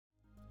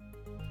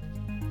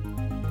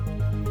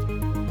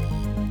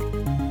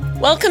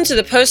Welcome to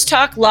the Post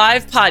Talk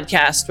Live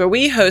podcast, where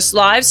we host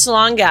live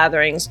salon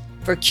gatherings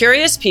for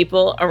curious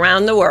people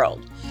around the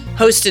world.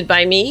 Hosted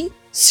by me,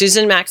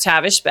 Susan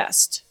MacTavish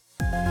Best.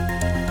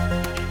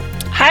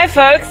 Hi,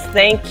 folks.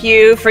 Thank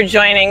you for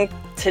joining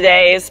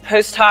today's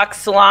Post Talk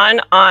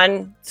Salon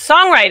on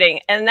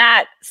songwriting. And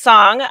that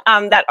song,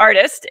 that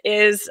artist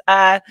is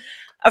a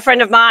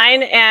friend of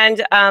mine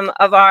and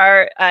of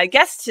our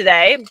guest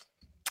today.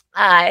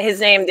 His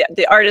name,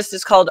 the artist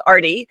is called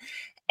Artie.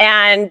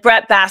 And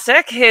Brett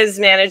Bassick, his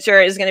manager,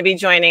 is going to be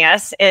joining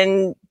us,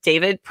 and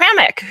David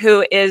Pramick,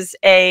 who is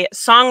a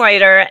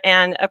songwriter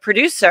and a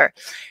producer.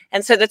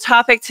 And so the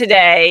topic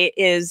today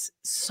is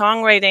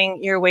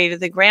songwriting your way to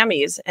the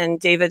Grammys. And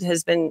David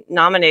has been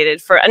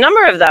nominated for a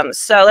number of them.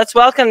 So let's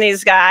welcome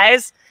these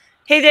guys.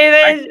 Hey,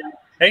 David.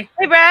 Hey.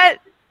 Hey, Brett.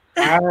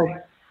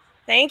 Hi.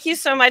 Thank you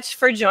so much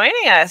for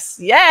joining us.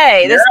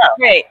 Yay. This is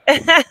great.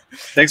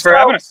 Thanks for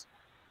having us.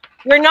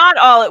 We're not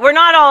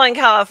all in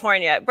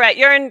California. Brett,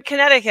 you're in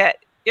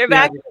Connecticut. You're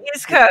back on the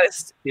East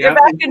Coast. Yeah. You're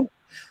back in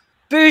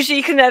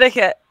bougie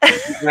Connecticut.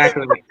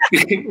 Exactly.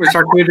 With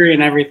charcuterie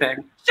and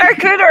everything.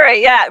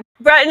 Charcuterie, yeah.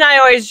 Brett and I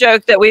always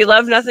joke that we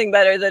love nothing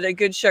better than a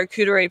good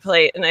charcuterie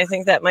plate, and I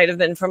think that might have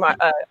been from our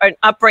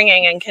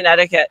upbringing in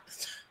Connecticut.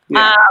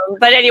 Yeah.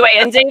 But anyway,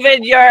 and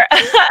David, you're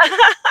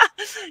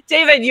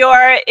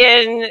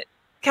in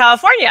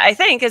California, I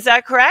think. Is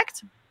that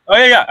correct? Oh,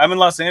 yeah. I'm in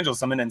Los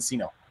Angeles. I'm in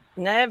Encino.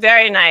 No,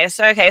 very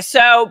nice. Okay,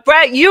 so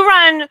Brett, you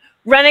run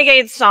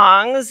Renegade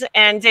Songs,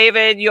 and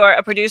David, you're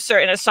a producer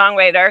and a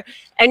songwriter,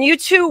 and you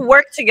two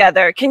work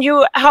together. Can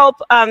you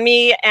help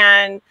me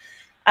and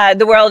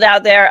the world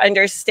out there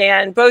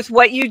understand both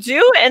what you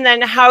do and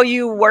then how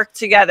you work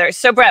together?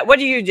 So, Brett, what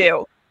do you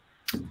do?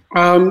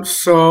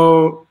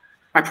 So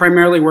I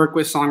primarily work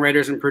with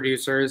songwriters and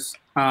producers.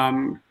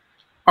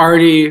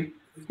 Artie,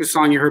 the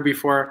song you heard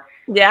before.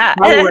 Yeah.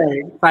 By the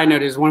way, side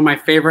note, is one of my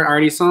favorite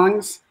Artie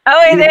songs. Oh,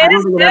 it is? I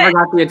don't think it ever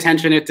got the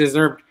attention it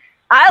deserved.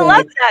 I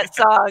love that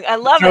song. I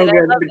love it.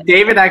 I love it.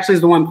 David actually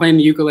is the one playing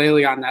the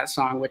ukulele on that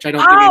song, which I don't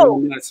think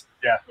anyone knows.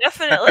 Yeah.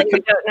 Definitely. We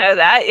don't know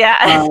that.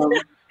 Yeah.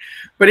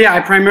 But yeah, I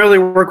primarily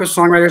work with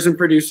songwriters and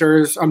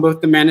producers on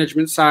both the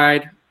management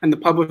side and the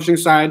publishing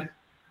side.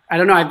 I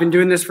don't know. I've been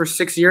doing this for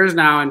 6 years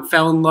now and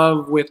fell in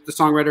love with the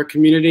songwriter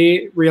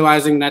community,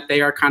 realizing that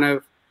they are kind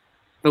of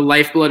the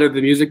lifeblood of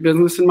the music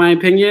business, in my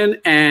opinion,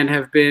 and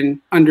have been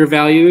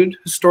undervalued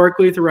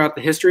historically throughout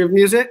the history of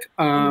music.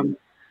 When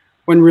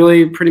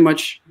really pretty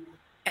much,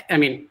 I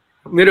mean,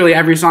 literally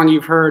every song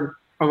you've heard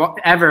of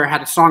ever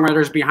had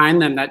songwriters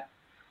behind them that,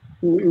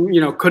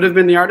 you know, could have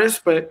been the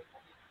artist, but,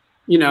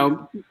 you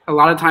know, a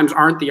lot of times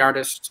aren't the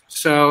artist.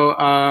 So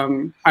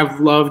I've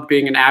loved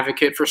being an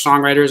advocate for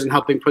songwriters and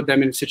helping put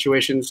them in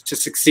situations to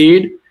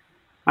succeed.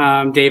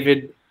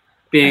 David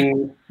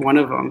being one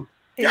of them.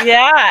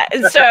 Yeah.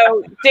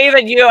 So,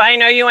 David, I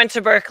know you went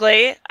to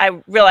Berkeley. I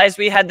realized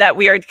we had that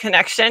weird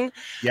connection.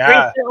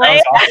 Yeah.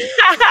 Recently.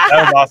 That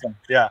was awesome.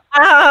 Yeah.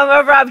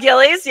 Of Rob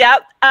Gillies.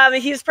 Yep.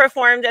 He's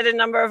performed at a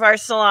number of our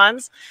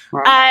salons.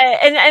 Wow.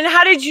 And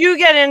how did you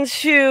get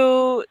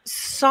into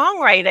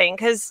songwriting?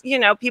 Because, you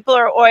know, people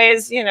are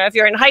always, you know, if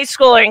you're in high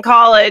school or in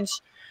college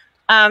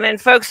and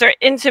folks are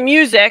into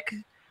music,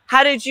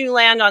 how did you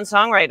land on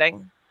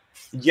songwriting?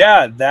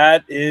 Yeah,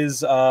 that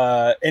is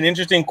an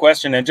interesting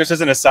question. And just as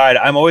an aside,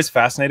 I'm always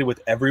fascinated with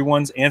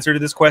everyone's answer to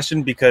this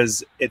question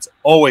because it's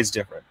always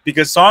different.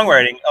 Because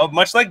songwriting,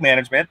 much like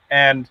management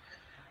and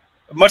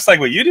much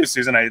like what you do,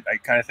 Susan, I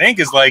kind of think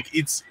is like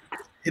it's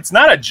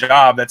not a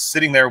job that's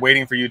sitting there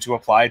waiting for you to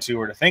apply to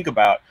or to think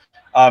about.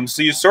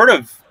 So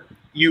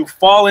you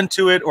fall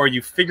into it or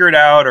you figure it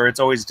out or it's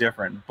always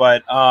different.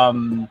 But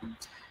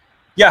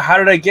yeah, how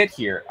did I get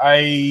here?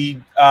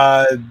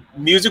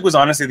 Music was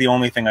honestly the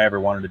only thing I ever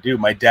wanted to do.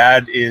 My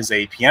dad is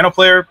a piano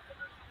player,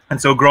 and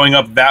so growing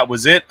up, that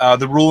was it.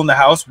 The rule in the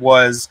house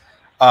was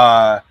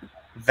that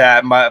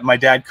my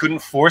dad couldn't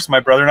force my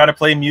brother and I to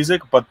play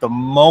music, but the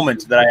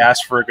moment that I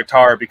asked for a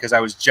guitar, because I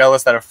was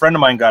jealous that a friend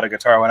of mine got a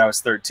guitar when I was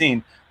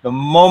 13, the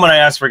moment I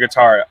asked for a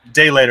guitar, a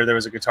day later, there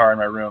was a guitar in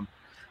my room.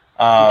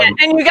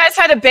 And you guys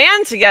had a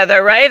band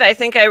together, right? I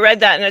think I read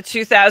that in a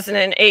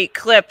 2008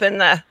 clip in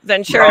the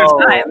Ventura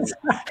Times.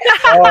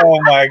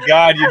 Oh my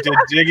God, you did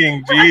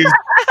digging, geez.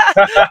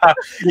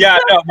 Yeah,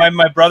 no,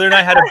 my brother and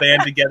I had a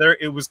band together.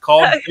 It was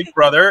called Big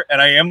Brother,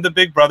 and I am the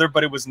big brother,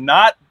 but it was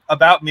not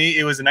about me.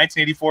 It was a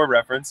 1984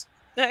 reference.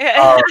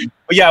 But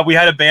yeah, we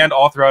had a band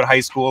all throughout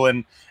high school,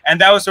 and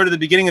that was sort of the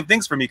beginning of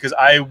things for me because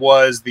I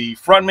was the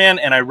frontman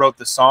and I wrote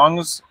the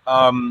songs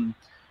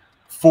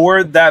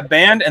for that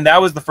band, and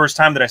that was the first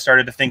time that I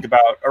started to think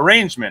about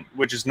arrangement,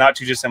 which is not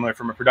too dissimilar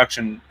from a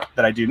production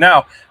that I do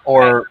now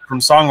or from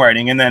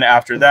songwriting. And then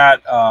after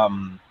that, I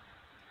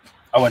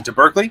went to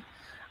Berkeley,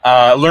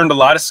 learned a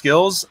lot of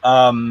skills,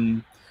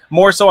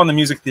 more so on the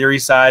music theory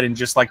side and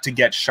just like to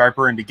get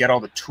sharper and to get all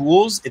the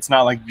tools. It's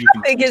not like you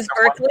can. How big is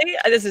Berkeley?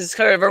 This is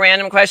sort of a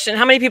random question.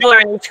 How many people are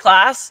in each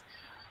class?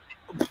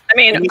 I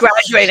mean,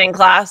 graduating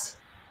class.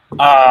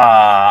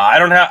 I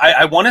don't have.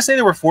 I want to say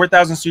there were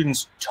 4,000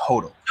 students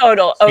total.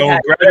 Total. So Okay.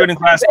 graduating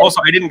class.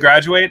 Also, I didn't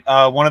graduate.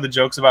 One of the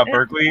jokes about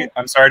Berkeley.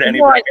 I'm sorry to any.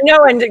 No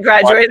one did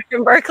graduate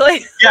from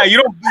Berkeley. Yeah,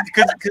 you don't,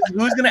 because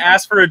who's gonna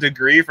ask for a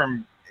degree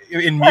from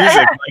in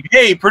music? Like,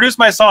 hey, produce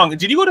my song.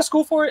 Did you go to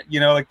school for it?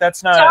 You know, like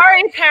that's not.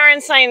 Sorry,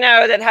 parents I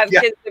know that have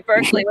kids at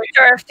Berkeley, which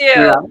are a few.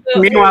 Yeah.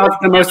 Meanwhile, it's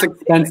the most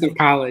expensive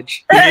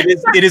college.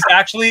 It is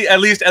actually,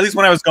 at least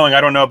when I was going. I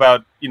don't know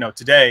about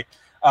today.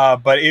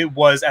 But it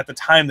was at the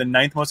time the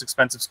 9th most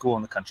expensive school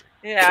in the country.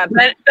 Yeah,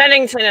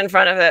 Bennington in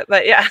front of it,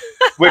 but yeah.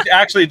 Which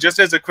actually, just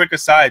as a quick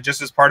aside,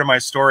 just as part of my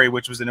story,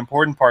 which was an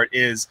important part,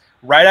 is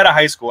right out of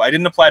high school, I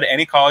didn't apply to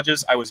any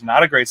colleges. I was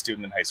not a great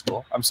student in high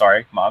school. I'm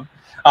sorry, Mom.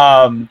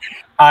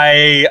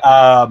 I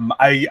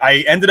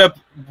ended up,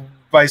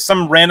 by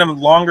some random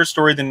longer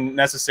story than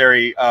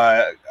necessary,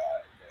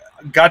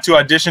 got to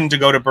audition to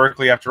go to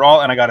Berkeley after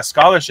all, and I got a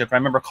scholarship. And I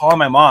remember calling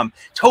my mom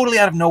totally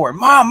out of nowhere.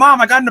 Mom,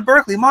 I got into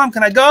Berkeley. Mom,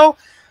 can I go?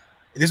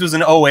 This was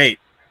in 08,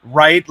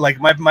 right? Like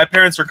my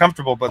parents were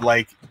comfortable, but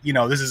like,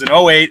 this is in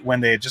 08 when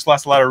they had just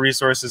lost a lot of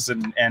resources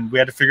and we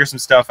had to figure some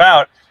stuff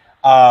out.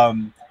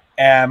 And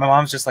my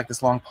mom's just like,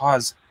 this long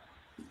pause.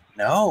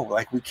 No,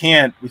 like we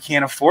can't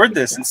afford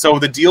this. And so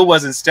the deal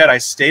was, instead I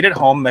stayed at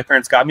home. My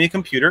parents got me a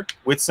computer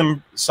with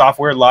some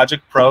software, Logic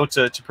Pro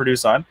to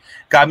produce on,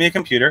 got me a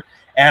computer.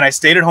 And I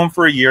stayed at home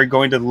for a year,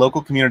 going to the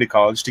local community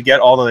college to get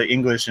all the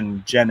English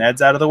and gen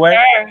eds out of the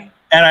way. Sure.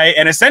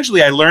 And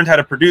essentially I learned how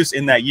to produce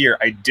in that year.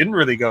 I didn't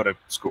really go to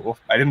school.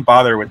 I didn't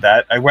bother with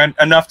that. I went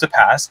enough to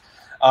pass.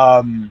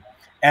 And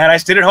I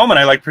stayed at home and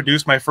I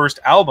produced my first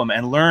album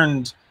and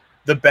learned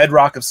the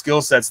bedrock of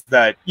skill sets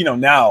that,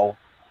 now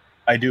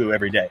I do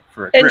every day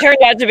for a career. It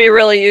turned out to be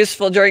really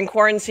useful during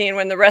quarantine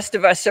when the rest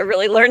of us are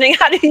really learning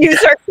how to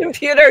use our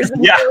computers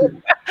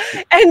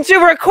and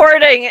do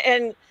recording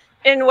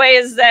in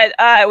ways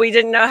that we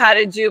didn't know how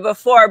to do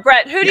before.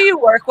 Brett, who do you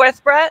work with,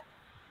 Brett?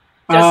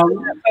 Just so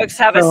that folks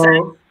have a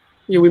sense.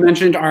 We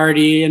mentioned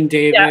Artie and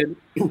David.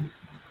 Yeah.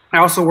 I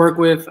also work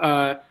with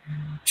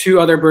 2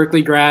 other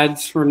Berkeley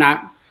grads, or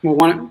not. Well,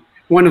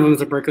 one of them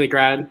is a Berkeley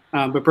grad,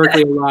 but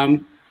Berkeley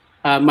alum,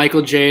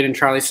 Michael Jade and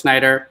Charlie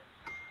Snyder.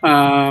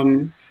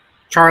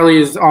 Charlie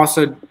is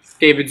also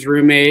David's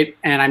roommate,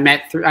 and I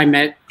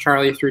met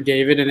Charlie through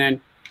David, and then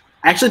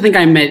I actually think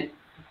I met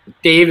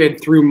David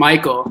through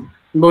Michael.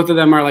 Both of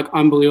them are like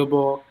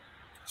unbelievable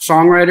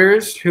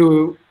songwriters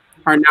who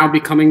are now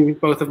becoming,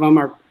 both of them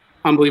are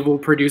unbelievable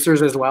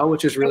producers as well,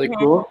 which is really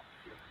cool.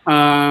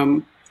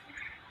 I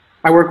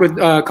work with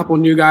a couple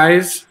new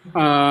guys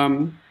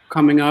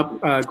coming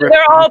up.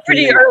 They're all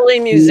pretty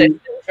early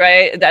musicians,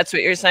 right? That's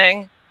what you're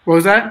saying? What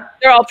was that?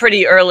 They're all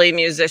pretty early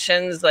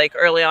musicians, like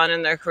early on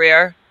in their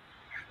career.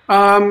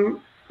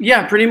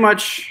 Yeah, pretty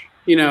much.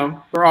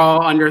 We're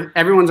all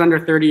everyone's under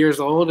 30 years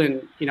old,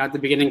 and at the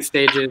beginning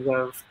stages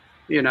of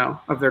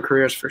of their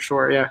careers for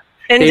sure. Yeah.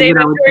 And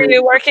David, who are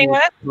you working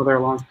with? Further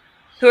along.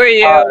 Who are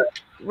you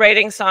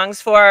writing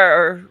songs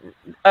for,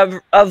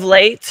 or of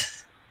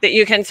late, that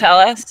you can tell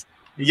us?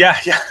 Yeah.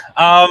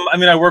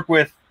 I work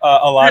with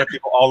a lot of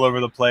people all over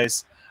the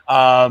place.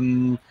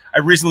 I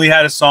recently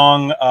had a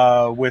song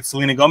with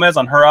Selena Gomez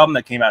on her album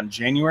that came out in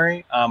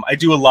January. I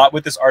do a lot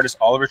with this artist,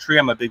 Oliver Tree.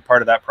 I'm a big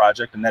part of that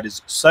project, and that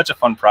is such a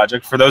fun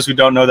project. For those who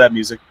don't know that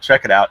music,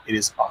 check it out. It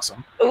is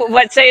awesome.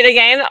 What? Say it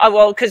again?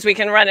 Well, because we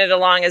can run it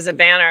along as a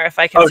banner if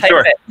I can type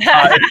it.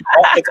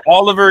 It's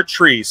Oliver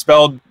Tree,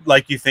 spelled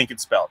like you think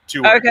it's spelled.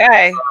 2 words.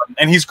 Okay.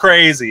 And he's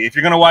crazy. If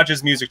you're going to watch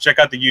his music, check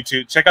out the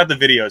YouTube. Check out the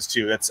videos,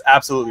 too. That's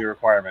absolutely a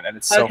requirement, and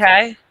it's so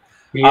fun.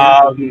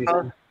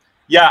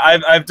 Yeah,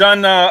 I've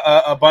done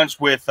a bunch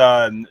with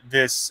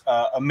this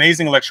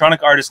amazing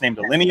electronic artist named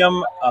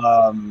Illenium.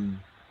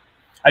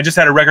 I just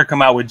had a record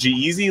come out with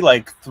G-Eazy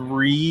like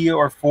 3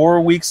 or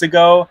 4 weeks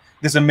ago.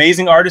 This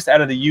amazing artist out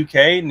of the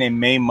UK named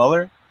Mae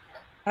Muller.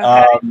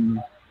 Okay.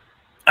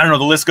 I don't know,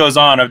 the list goes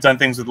on. I've done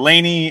things with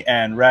Lainey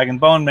and Rag and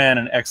Bone Man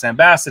and X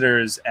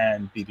Ambassadors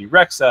and BB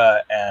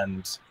Rexa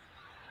and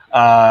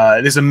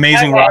this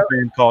amazing rock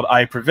band called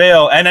I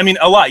Prevail. And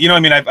a lot,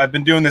 I've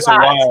been doing this a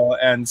while.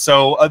 And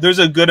so there's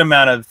a good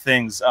amount of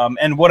things.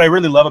 And what I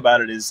really love about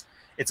it is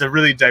it's a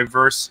really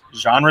diverse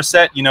genre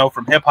set,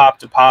 from hip hop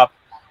to pop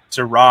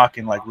to rock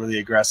and like really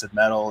aggressive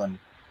metal. And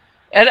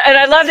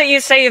I love that you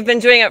say you've been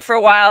doing it for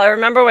a while. I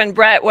remember when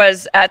Brett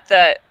was at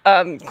the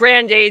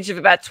grand age of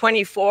about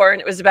 24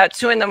 and it was about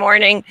 2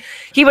 a.m,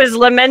 he was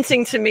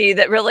lamenting to me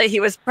that really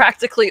he was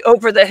practically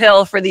over the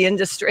hill for the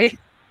industry.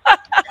 I'm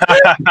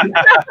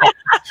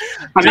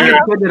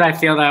not good that I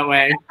feel that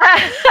way.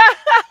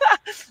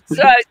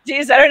 So,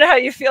 geez, I don't know how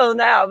you feel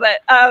now, but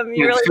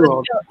you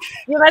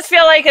must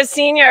feel like a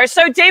senior.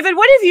 So, David,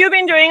 what have you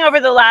been doing over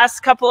the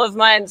last couple of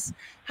months?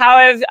 How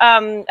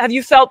have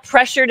you felt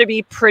pressure to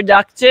be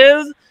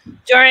productive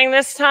during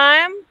this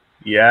time?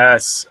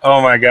 Yes. Oh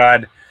my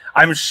God.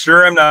 I'm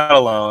sure I'm not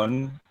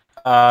alone.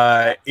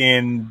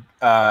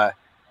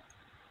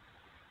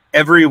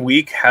 Every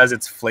week has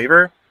its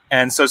flavor.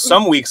 And so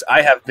some weeks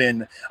I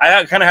kind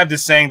of have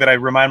this saying that I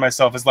remind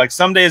myself is like,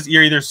 some days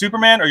you're either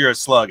Superman or you're a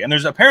slug. And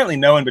there's apparently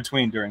no in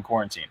between during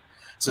quarantine.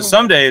 So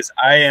some days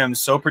I am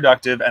so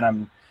productive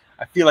and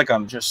I feel like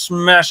I'm just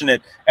smashing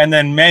it, and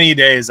then many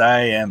days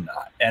I am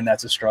not, and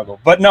that's a struggle.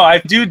 But no, I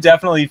do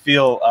definitely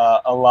feel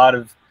a lot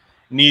of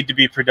need to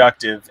be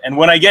productive, and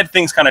when I get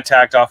things kind of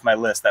tacked off my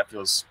list, that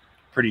feels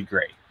pretty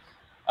great.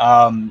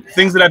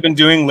 Things that I've been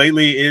doing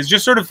lately is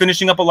just sort of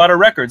finishing up a lot of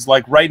records.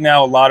 Like right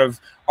now, a lot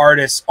of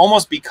artists,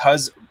 almost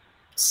because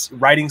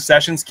writing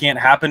sessions can't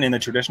happen in the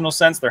traditional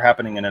sense, they're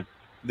happening in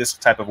this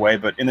type of way,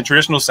 but in the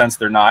traditional sense,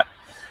 they're not.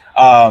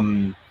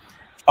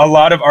 A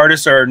lot of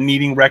artists are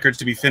needing records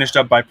to be finished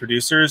up by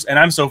producers, and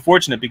I'm so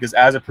fortunate because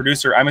as a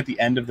producer, I'm at the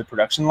end of the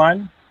production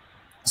line,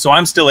 so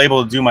I'm still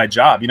able to do my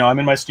job. You know, I'm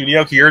in my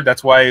studio here.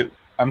 That's why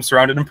I'm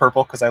surrounded in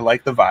purple, because I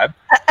like the vibe.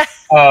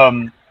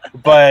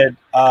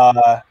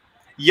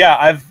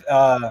 Yeah,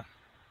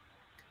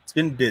 it's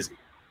been busy.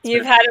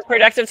 You've had a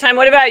productive time.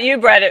 What about you,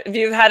 Brett? Have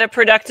you had a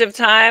productive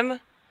time?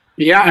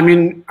 Yeah, I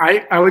mean,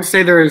 I would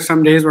say there are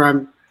some days where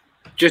I'm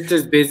just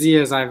as busy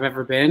as I've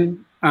ever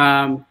been.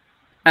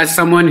 As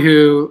someone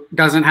who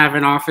doesn't have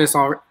an office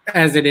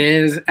as it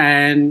is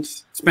and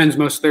spends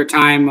most of their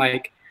time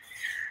like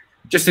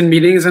just in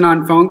meetings and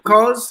on phone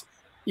calls,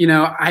 you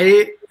know,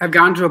 I have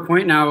gotten to a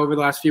point now over the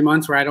last few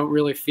months where I don't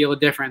really feel a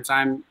difference.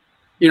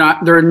 You know,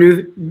 there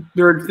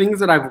are things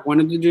that I've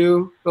wanted to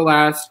do the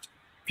last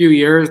few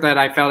years that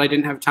I felt I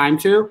didn't have time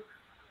to.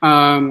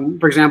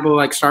 For example,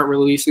 like start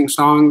releasing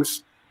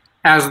songs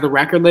as the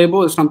record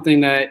label is something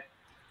that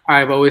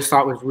I've always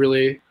thought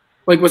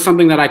was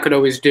something that I could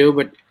always do,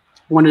 but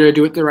wanted to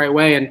do it the right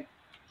way. And,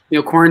 you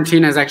know,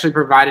 quarantine has actually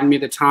provided me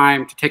the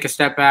time to take a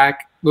step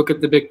back, look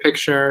at the big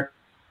picture,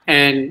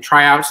 and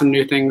try out some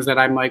new things that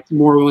I'm like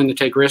more willing to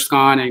take risk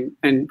on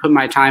and put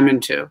my time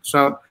into.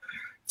 So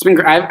it's been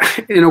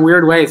in a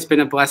weird way, it's been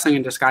a blessing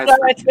in disguise. So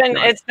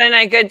it's been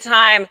a good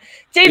time.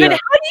 David, how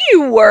do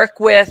you work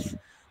with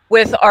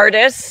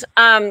artists?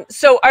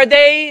 So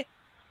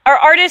are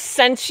artists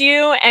sent to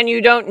you and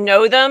you don't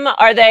know them?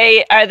 Are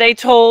they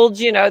told,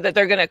 you know, that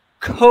they're going to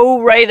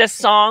co-write a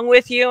song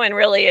with you and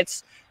really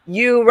it's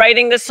you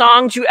writing the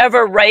song? Do you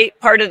ever write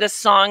part of the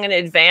song in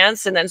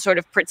advance and then sort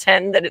of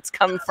pretend that it's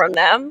come from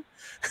them?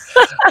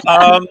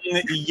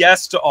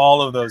 Yes to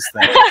all of those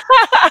things.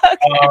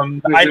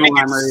 I think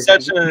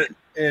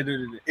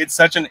it's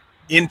such an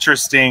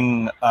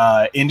interesting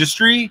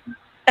industry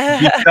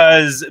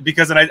because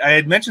and I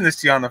had mentioned this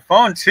to you on the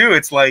phone too.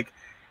 It's like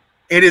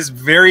it is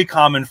very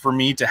common for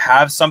me to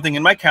have something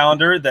in my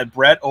calendar that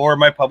Brett or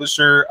my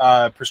publisher,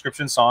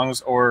 Prescription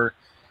Songs, or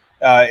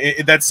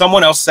that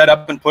someone else set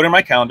up and put in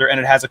my calendar, and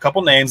it has a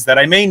couple names that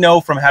I may know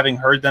from having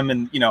heard them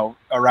and, you know,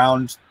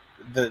 around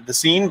the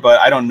scene, but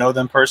I don't know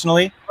them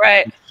personally.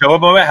 Right. Show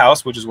up at my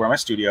house, which is where my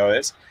studio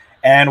is,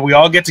 and we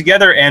all get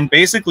together, and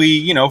basically,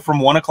 you know, from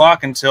 1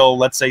 o'clock until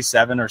let's say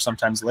 7 or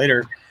sometimes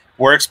later,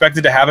 we're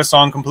expected to have a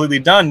song completely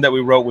done that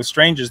we wrote with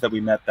strangers that we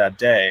met that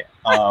day.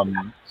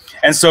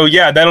 And so,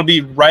 yeah, that'll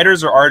be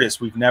writers or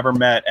artists we've never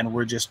met, and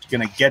we're just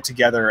going to get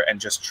together and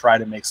just try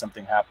to make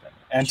something happen.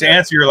 And to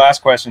answer your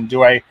last question,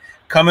 do I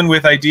come in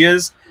with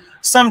ideas?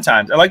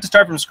 Sometimes. I like to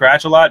start from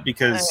scratch a lot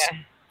because,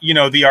 you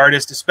know, the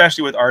artist,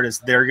 especially with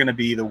artists, they're going to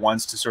be the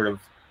ones to sort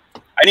of,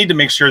 I need to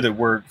make sure that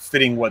we're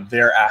fitting what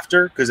they're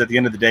after, because at the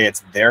end of the day,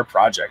 it's their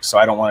project. So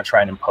I don't want to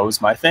try and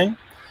impose my thing.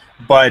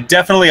 But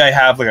definitely I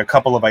have like a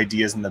couple of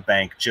ideas in the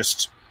bank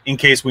just in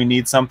case we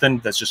need something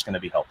that's just going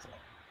to be helpful.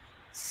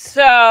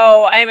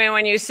 So, I mean,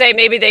 when you say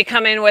maybe they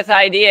come in with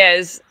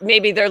ideas,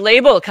 maybe their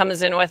label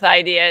comes in with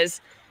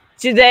ideas,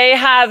 do they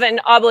have an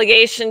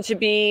obligation to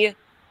be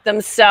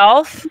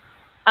themselves?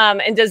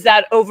 And does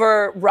that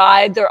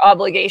override their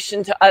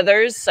obligation to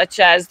others, such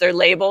as their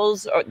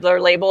labels or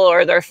their label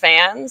or their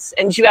fans?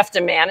 And do you have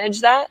to manage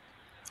that?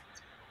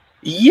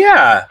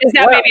 Yeah. Is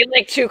that maybe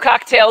like 2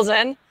 cocktails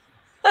in?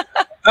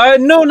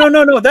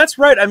 No. That's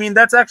right. I mean,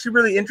 that's actually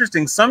really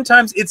interesting.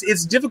 Sometimes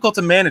it's difficult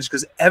to manage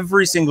because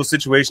every single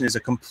situation is a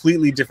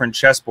completely different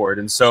chessboard,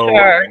 and so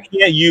I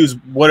can't use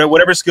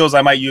whatever skills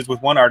I might use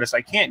with one artist,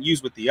 I can't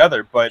use with the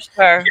other. But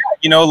yeah,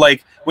 you know,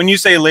 like when you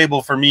say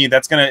label, for me,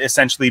 that's going to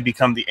essentially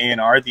become the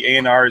A&R. The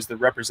A&R is the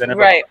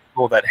representative of the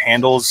people that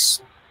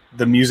handles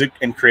the music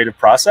and creative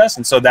process,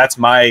 and so that's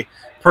my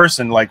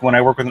person. Like when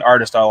I work with an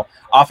artist, I'll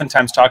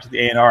oftentimes talk to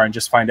the A&R and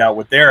just find out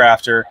what they're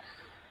after.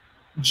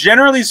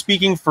 Generally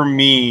speaking, for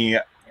me,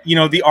 you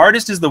know, the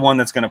artist is the one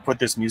that's going to put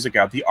this music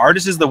out. The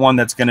artist is the one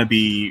that's going to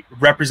be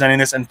representing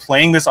this and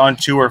playing this on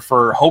tour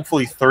for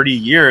hopefully 30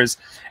 years.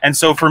 And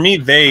so for me,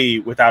 they,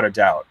 without a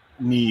doubt,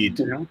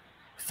 need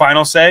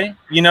final say,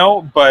 you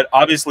know, but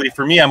obviously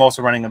for me, I'm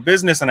also running a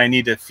business and I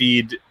need to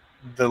feed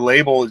the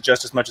label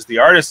just as much as the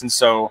artist. And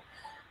so.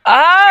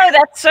 Oh,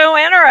 that's so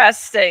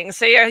interesting.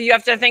 So you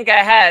have to think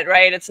ahead,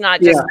 right? It's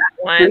not just that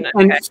one.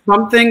 And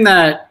something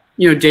that,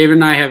 you know, David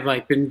and I have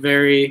like been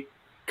very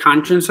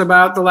conscious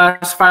about the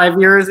last 5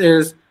 years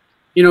is,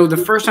 you know, the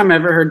first time I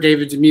ever heard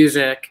David's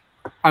music,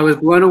 I was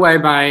blown away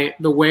by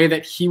the way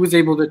that he was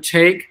able to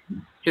take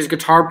his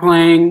guitar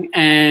playing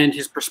and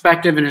his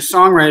perspective and his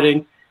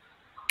songwriting,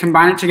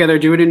 combine it together,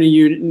 do it in a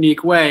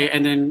unique way,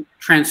 and then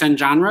transcend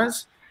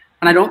genres.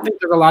 And I don't think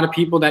there's a lot of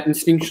people that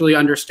instinctually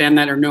understand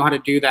that or know how to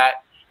do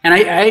that. And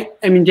I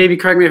mean, David,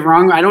 correct me if I'm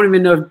wrong. I don't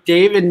even know if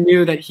David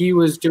knew that he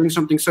was doing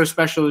something so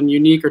special and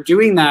unique or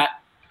doing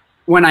that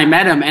when I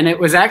met him. And it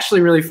was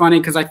actually really funny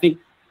because I think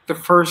the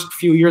first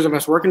few years of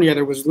us working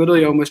together was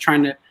literally almost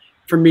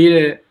for me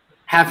to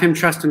have him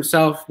trust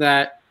himself,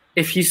 that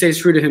if he stays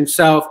true to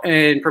himself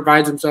and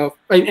provides himself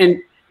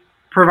and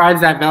provides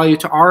that value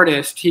to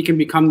artists, he can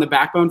become the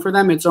backbone for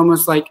them. It's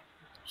almost like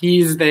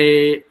he can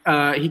be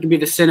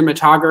the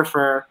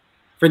cinematographer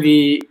for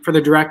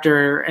the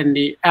director and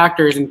the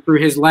actors, and through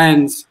his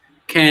lens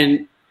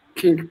can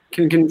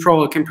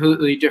control a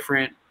completely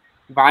different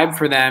vibe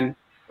for them.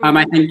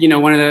 I think, a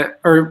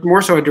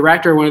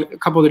director, a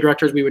couple of the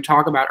directors we would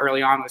talk about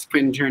early on was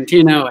Quentin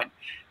Tarantino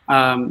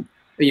and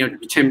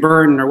Tim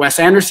Burton or Wes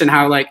Anderson,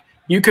 how like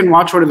you can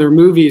watch one of their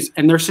movies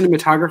and their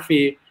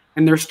cinematography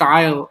and their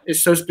style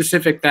is so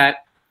specific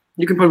that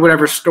you can put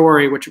whatever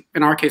story, which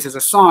in our case is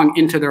a song,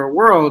 into their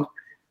world,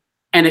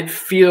 and it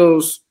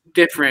feels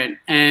different,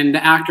 and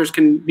the actors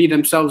can be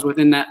themselves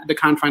within the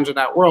confines of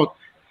that world.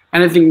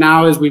 And I think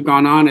now as we've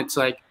gone on, it's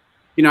like,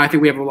 I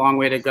think we have a long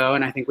way to go,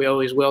 and I think we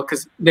always will,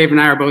 because Dave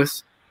and I are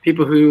both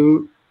people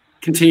who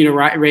continue to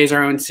raise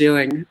our own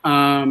ceiling.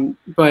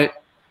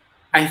 But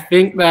I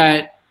think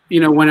that,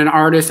 when an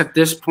artist at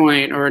this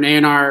point or an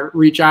A&R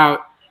reach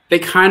out, they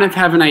kind of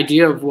have an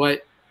idea of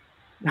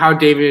how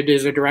David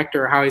is a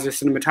director, how he's a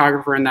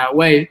cinematographer in that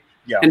way.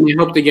 Yeah. And they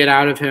hope to get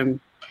out of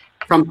him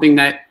something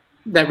that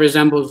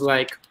resembles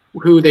like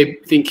who they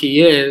think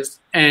he is,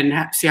 and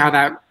see how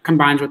that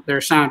combines with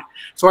their sound.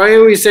 So I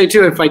always say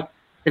too,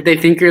 if they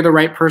think you're the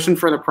right person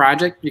for the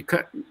project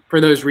for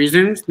those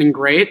reasons, then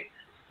great.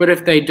 But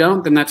if they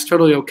don't, then that's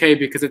totally okay,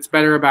 because it's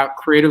better about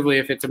creatively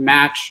if it's a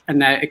match and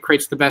that it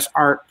creates the best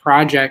art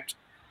project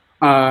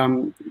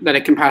that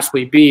it can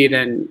possibly be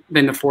than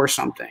to force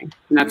something.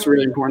 And that's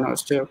really important to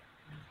us too.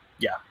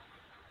 Yeah.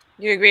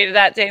 You agree to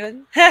that,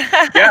 David?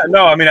 Yeah,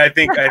 no, I mean, I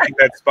think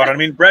that's spot on. I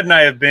mean, Brett and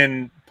I have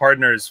been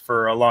partners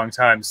for a long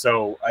time,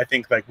 so I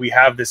think like we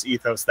have this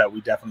ethos that we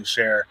definitely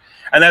share,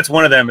 and that's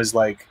one of them is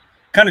like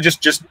kind of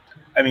just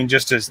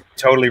to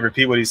totally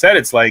repeat what he said,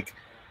 it's like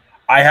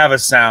I have a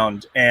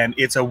sound, and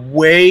it's a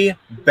way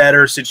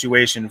better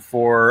situation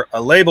for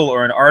a label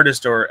or an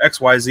artist or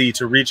XYZ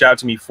to reach out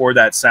to me for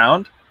that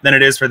sound than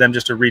it is for them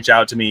just to reach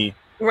out to me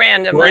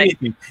randomly.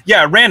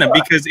 Yeah, random.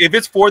 Because if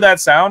it's for that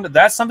sound,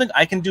 that's something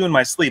I can do in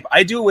my sleep.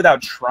 I do it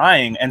without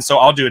trying, and so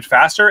I'll do it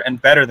faster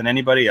and better than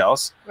anybody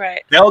else.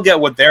 Right. They'll get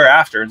what they're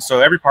after, and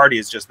so every party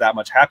is just that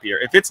much happier.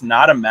 If it's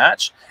not a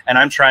match, and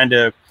I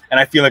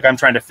feel like I'm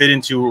trying to fit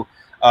into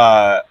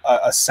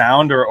a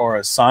sound or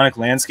a sonic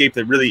landscape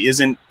that really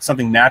isn't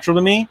something natural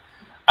to me,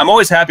 I'm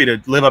always happy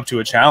to live up to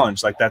a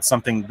challenge. Like that's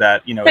something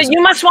that, But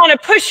you must want to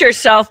push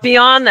yourself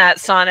beyond that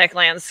sonic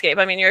landscape.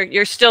 I mean,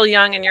 you're still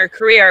young in your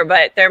career,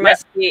 but there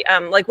must be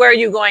like, where are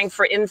you going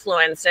for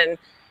influence? And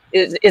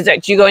is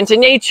it, do you go into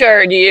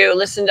nature? Do you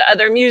listen to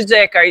other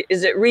music? Or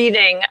is it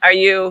reading?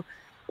 You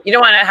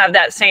don't want to have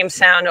that same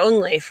sound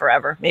only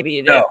forever. Maybe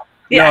you do. No.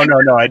 Yeah.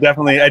 No. I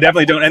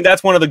definitely don't. And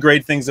that's one of the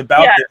great things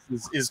about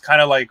this is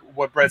kind of like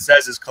what Brett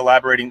says is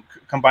combining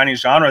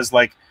genres.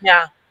 Like,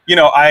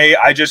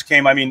 I just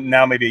came,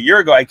 now maybe a year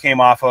ago, I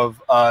came off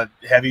of a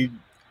heavy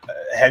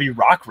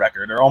rock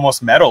record or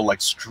almost metal, like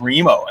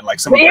Screamo and like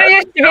some. You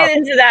used to be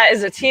into that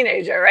as a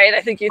teenager, right?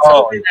 I think you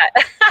told me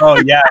that. Oh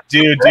yeah,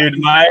 dude.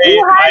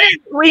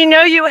 We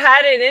know you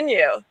had it in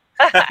you.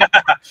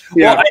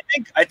 Well,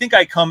 I think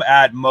I come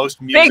at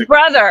most music. Big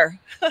Brother.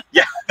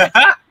 Yeah.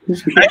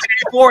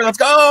 1984, let's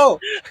go.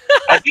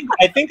 I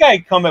think I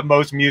come at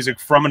most music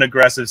from an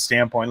aggressive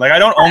standpoint. Like I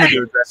don't only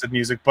do aggressive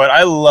music, but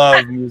I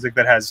love music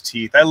that has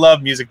teeth. I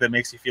love music that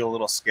makes you feel a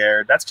little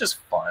scared. That's just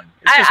fun.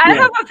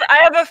 I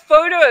have a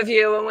photo of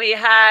you when we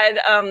had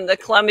the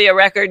Columbia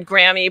Record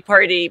Grammy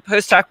party,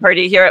 post-hoc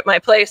party here at my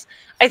place.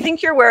 I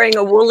think you're wearing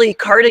a woolly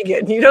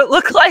cardigan. You don't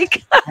look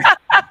like.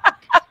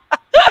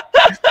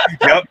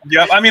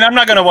 Yep. I mean, I'm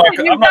not gonna walk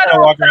around like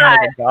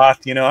a goth.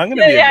 I'm gonna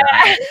be. Yeah.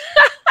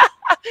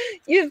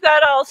 You've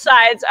got all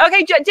sides.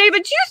 Okay,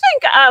 David, do you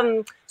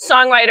think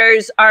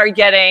songwriters are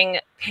getting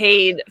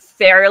paid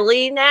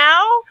fairly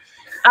now?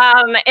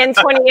 In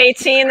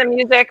 2018, the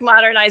Music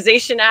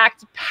Modernization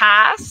Act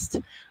passed.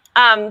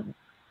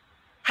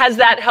 Has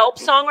that helped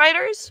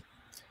songwriters?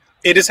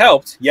 It has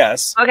helped,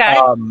 yes. Okay.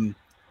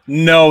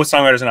 No,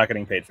 songwriters are not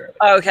getting paid fairly.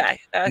 Okay.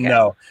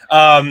 No.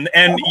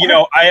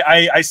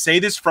 I say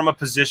this from a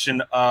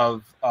position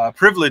of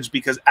privilege,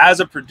 because as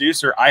a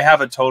producer, I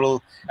have a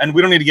total, and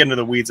we don't need to get into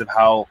the weeds of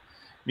how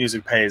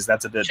music pays.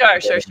 That's a bit. Sure.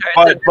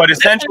 But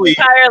essentially,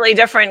 entirely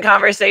different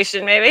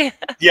conversation, maybe.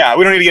 Yeah,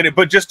 we don't need to get it.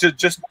 But just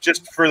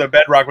for the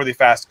bedrock, really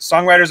fast,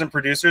 songwriters and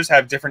producers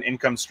have different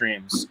income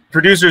streams.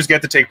 Producers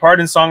get to take part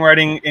in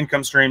songwriting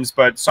income streams,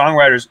 but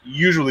songwriters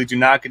usually do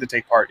not get to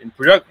take part in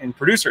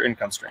producer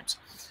income streams.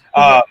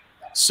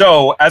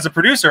 So as a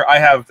producer, I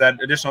have that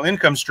additional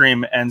income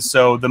stream. And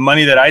so the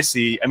money that I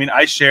see,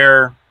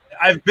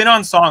 I've been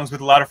on songs with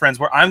a lot of friends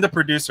where I'm the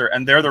producer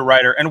and they're the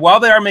writer. And while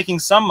they are making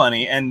some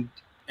money and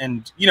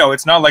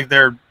it's not like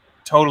they're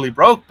totally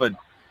broke, but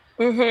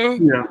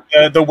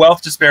the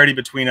wealth disparity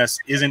between us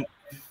isn't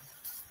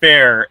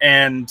fair,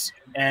 and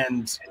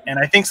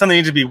I think something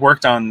needs to be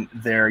worked on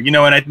there, you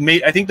know. And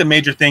I think the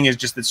major thing is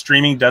just that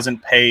streaming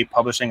doesn't pay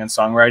publishing and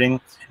songwriting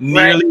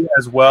nearly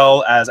as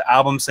well as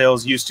album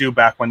sales used to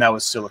back when that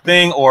was still a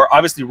thing, or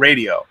obviously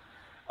radio.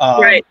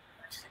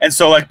 And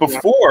so like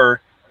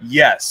before,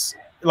 yes,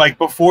 like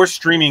before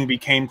streaming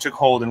took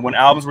hold and when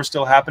albums were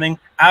still happening,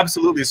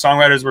 absolutely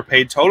songwriters were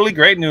paid totally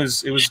great, and it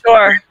was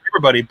for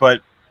everybody.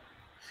 But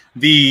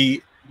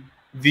the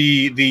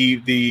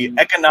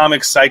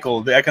economic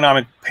cycle, the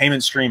economic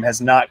payment stream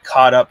has not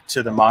caught up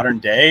to the modern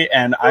day,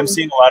 and I'm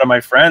seeing a lot of my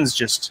friends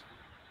just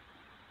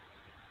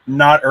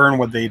not earn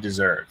what they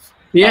deserve.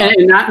 Yeah,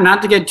 and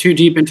not to get too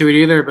deep into it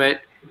either,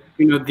 but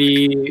you know,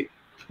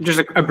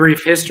 just a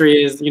brief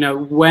history is, you know,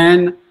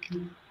 when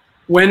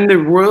the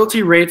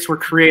royalty rates were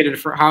created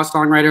for how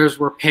songwriters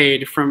were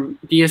paid from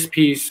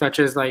DSPs such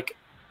as like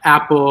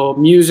Apple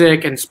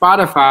Music and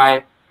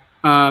Spotify,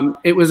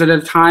 it was at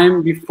a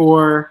time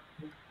before,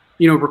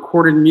 you know,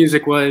 recorded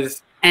music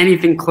was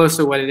anything close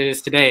to what it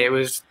is today.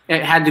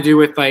 It had to do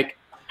with like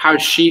how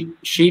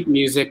sheet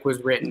music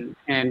was written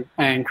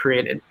and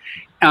created.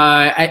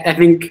 I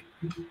think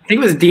it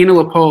was Dina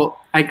LaPolt.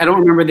 I don't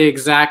remember the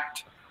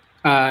exact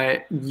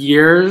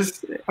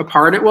years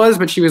apart it was,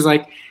 but she was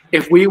like,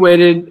 if we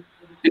waited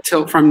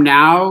from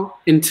now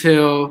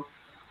until,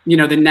 you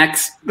know, the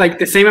next, like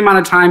the same amount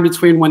of time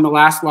between when the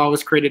last law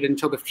was created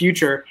until the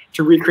future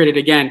to recreate it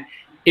again,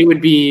 it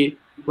would be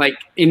like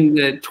in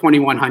the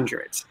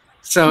 2100s.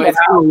 So it's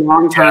been a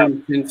long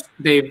time since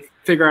they've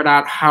figured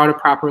out how to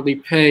properly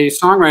pay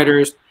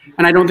songwriters.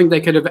 And I don't think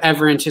they could have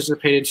ever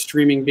anticipated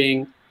streaming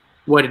being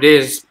what it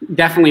is.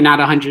 Definitely not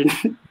 100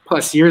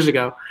 plus years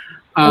ago.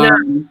 But,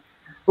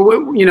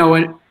 you know,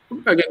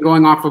 again,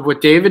 going off of what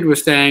David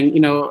was saying,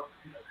 you know,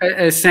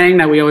 a saying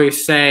that we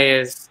always say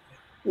is,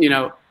 you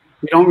know,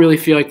 we don't really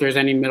feel like there's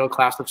any middle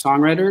class of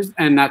songwriters,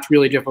 and that's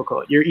really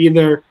difficult. You're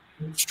either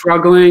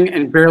struggling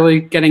and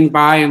barely getting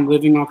by and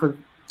living off of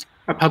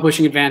a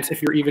publishing advance if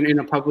you're even in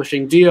a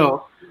publishing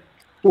deal,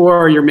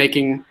 or you're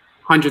making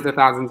hundreds of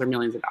thousands or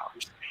millions of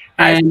dollars.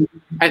 And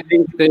I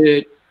think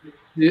the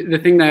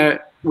thing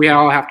that we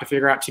all have to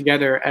figure out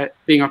together at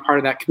being a part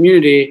of that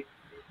community,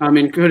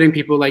 including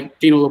people like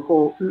Dina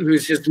LaPolt,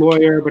 who's his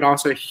lawyer, but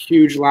also a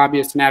huge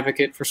lobbyist and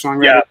advocate for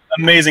songwriters. Yeah,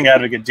 amazing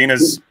advocate.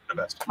 Dina's the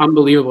best.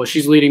 Unbelievable.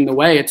 She's leading the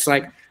way. It's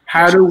like,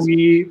 how do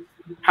we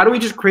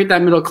just create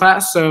that middle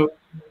class so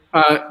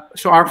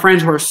our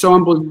friends who are so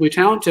unbelievably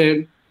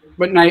talented,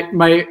 but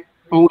might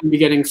only be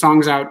getting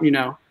songs out, you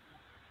know,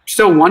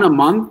 still one a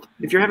month.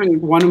 If you're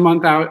having one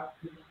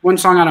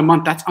song out a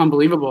month, that's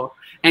unbelievable,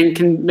 and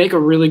can make a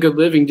really good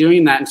living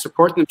doing that and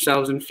support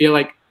themselves and feel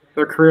like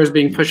their career is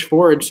being pushed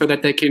forward so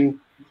that they can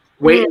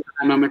wait for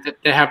that moment that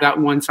they have that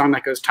one song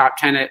that goes top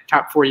 10 at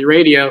top 40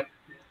 radio,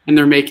 and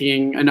they're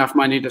making enough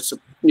money to send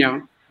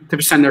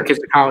their kids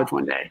to college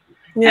one day.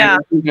 Yeah,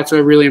 and I think that's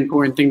a really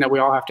important thing that we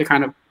all have to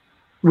kind of.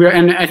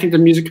 And I think the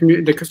music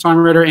community, the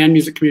songwriter and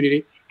music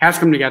community has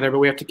come together, but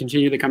we have to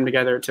continue to come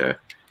together to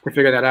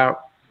figure that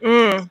out.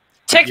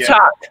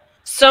 TikTok,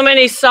 so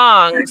many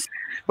songs.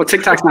 Well,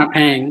 TikTok's not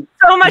paying.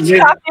 So much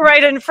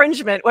copyright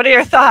infringement. What are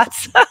your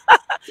thoughts?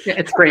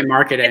 It's great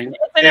marketing.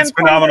 It's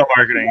phenomenal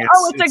marketing.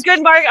 It's a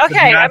good market.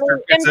 Okay,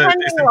 it's an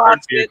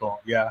important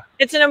vehicle. Yeah,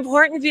 it's an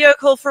important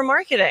vehicle for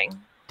marketing.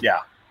 Yeah.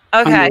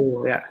 Okay.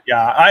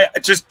 Yeah.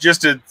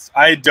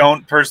 I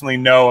don't personally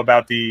know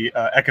about the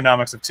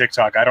economics of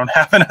TikTok. I don't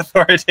have an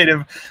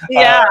authoritative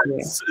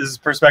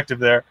perspective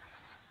there.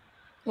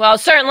 Well,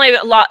 certainly,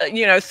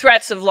 you know,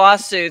 threats of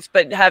lawsuits,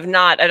 but have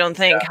not, I don't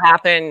think,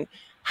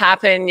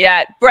 happen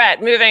yet.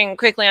 Brett, moving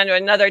quickly on to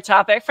another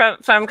topic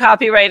from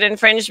copyright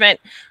infringement.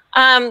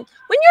 When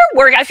you're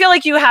working, I feel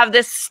like you have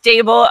this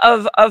stable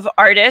of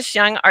artists,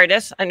 young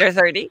artists under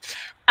 30.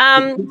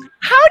 How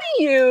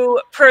do you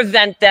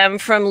prevent them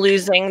from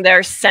losing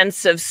their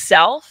sense of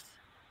self?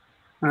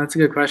 That's a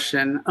good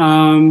question.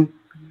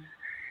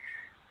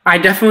 I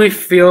definitely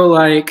feel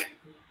like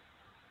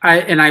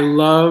I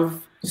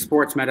love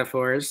sports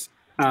metaphors.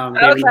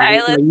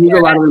 I use a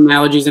lot of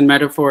analogies and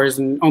metaphors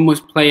and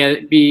almost try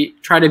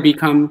to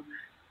become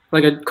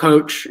like a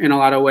coach in a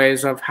lot of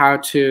ways of how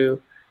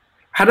to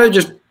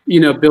just, you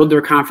know, build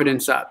their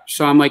confidence up.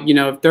 So I'm like, you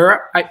know,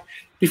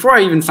 before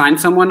I even sign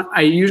someone,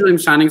 I usually am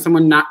signing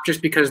someone not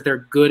just because they're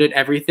good at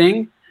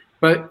everything,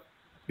 but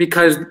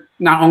because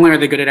not only are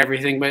they good at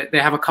everything, but they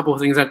have a couple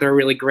of things that they're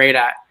really great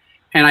at.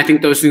 And I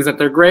think those things that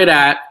they're great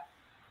at,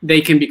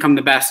 they can become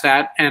the best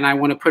at. And I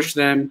want to push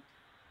them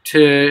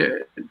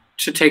to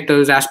take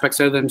those aspects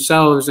of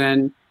themselves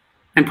and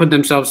put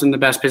themselves in the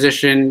best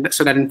position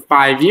so that in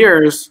 5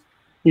 years,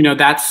 you know,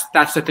 that's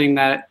the thing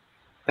that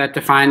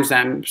defines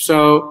them.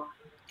 So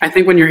I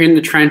think when you're in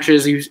the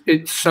trenches,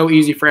 it's so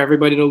easy for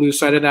everybody to lose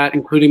sight of that,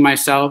 including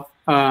myself.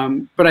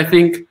 But I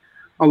think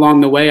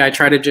along the way, I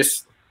try to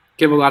just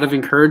give a lot of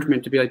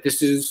encouragement to be like,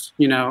 this is,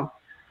 you know,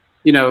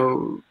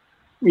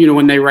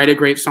 when they write a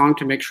great song,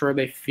 to make sure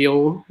they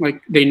feel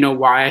like they know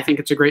why I think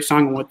it's a great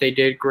song and what they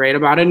did great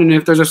about it. And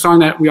if there's a song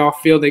that we all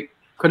feel that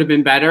could have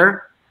been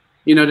better,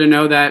 to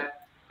know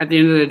that at the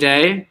end of the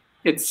day,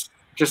 it's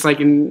just like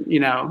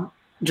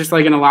just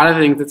like in a lot of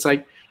things, it's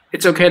like,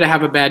 it's okay to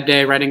have a bad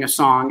day writing a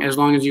song as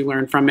long as you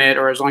learn from it,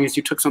 or as long as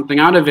you took something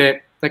out of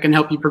it that can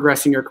help you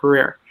progress in your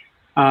career.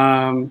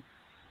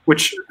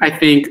 Which I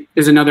think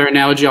is another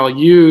analogy I'll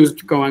use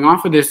going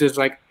off of this, is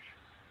like,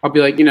 I'll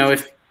be like,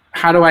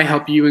 how do I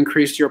help you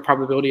increase your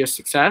probability of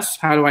success?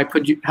 How do I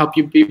help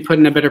you be put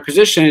in a better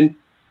position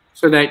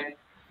so that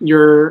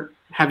you're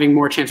having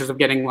more chances of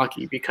getting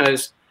lucky?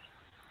 Because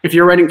if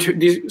you're writing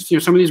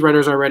some of these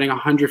writers are writing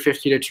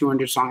 150 to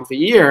 200 songs a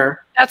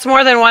year. That's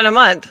more than one a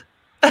month.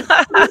 I'm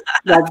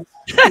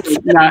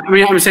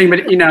saying,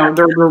 but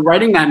they're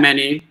writing that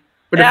many.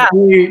 But if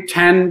only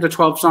 10 to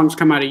 12 songs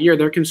come out a year,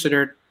 they're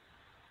considered,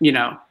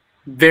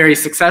 very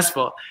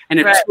successful. And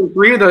if 2 or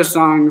 3 of those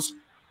songs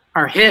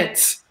are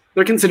hits,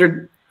 they're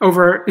considered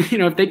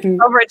if they can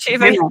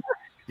overachieving.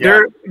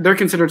 They're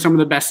considered some of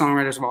the best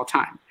songwriters of all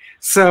time.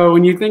 So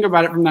when you think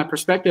about it from that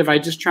perspective, I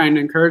just try and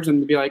encourage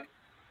them to be like,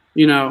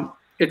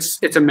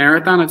 it's a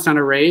marathon, it's not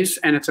a race,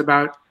 and it's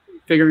about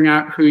figuring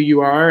out who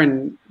you are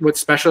and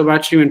what's special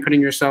about you and putting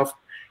yourself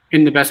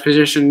in the best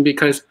position.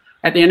 Because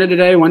at the end of the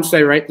day, once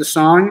they write the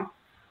song,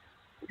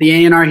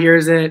 the A&R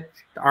hears it,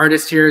 the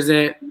artist hears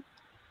it,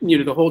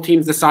 the whole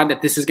teams decide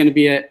that this is going to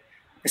be a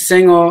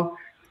single.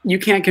 You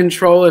can't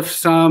control if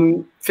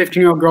some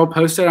 15-year-old girl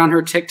posts it on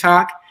her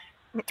TikTok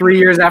 3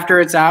 years after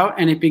it's out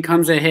and it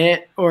becomes a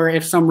hit, or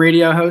if some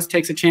radio host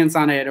takes a chance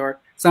on it, or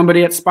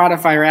somebody at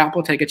Spotify or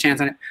Apple take a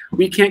chance on it.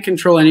 We can't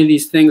control any of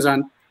these things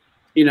on,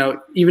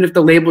 even if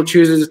the label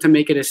chooses to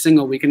make it a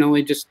single, we can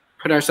only just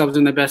put ourselves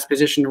in the best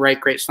position to write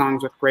great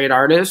songs with great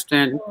artists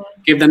and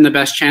give them the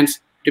best chance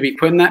to be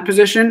put in that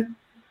position.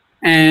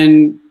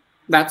 And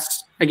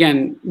that's,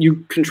 again, you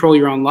control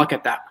your own luck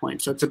at that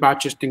point. So it's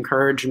about just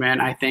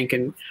encouragement, I think,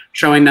 and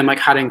showing them like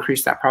how to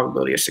increase that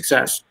probability of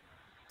success.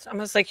 It's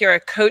almost like you're a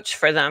coach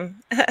for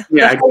them.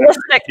 Yeah,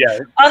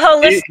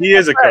 holistic. He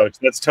is a coach.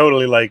 That's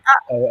totally like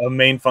a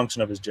main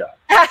function of his job.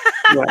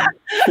 Yeah.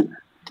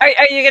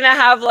 Are you going to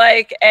have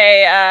like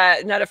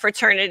a, not a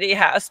fraternity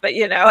house, but,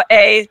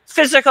 a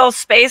physical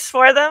space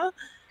for them?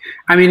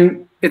 I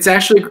mean, it's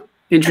actually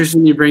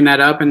interesting you bring that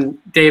up. And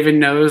David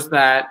knows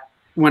that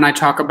when I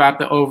talk about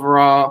the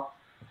overall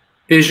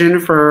vision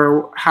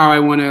for how I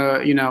want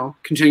to,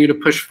 continue to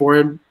push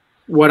forward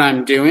what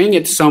I'm doing,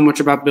 it's so much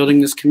about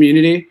building this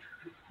community.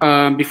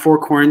 Before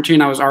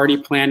quarantine, I was already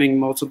planning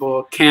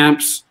multiple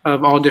camps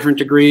of all different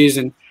degrees,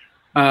 and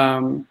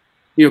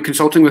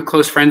consulting with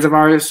close friends of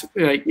ours,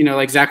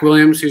 like Zach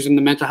Williams, who's in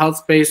the mental health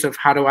space, of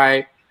how do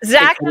I.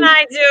 Zach and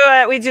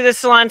I we do the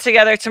salon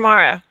together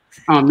tomorrow.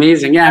 Oh,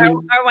 amazing! Yeah,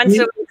 our once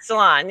a week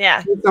salon.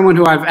 Yeah, he's someone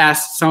who I've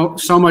asked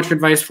so much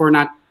advice for,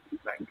 not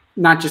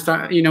just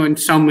in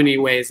so many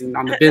ways, and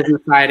on the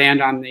business side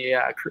and on the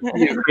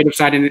creative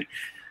side, and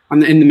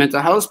in the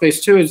mental health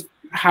space too, is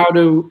how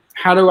do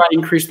I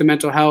increase the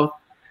mental health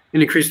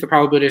and increase the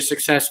probability of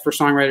success for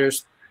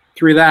songwriters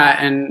through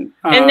that. And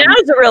now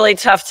is a really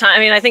tough time. I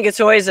mean, I think it's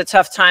always a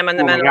tough time on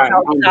the mental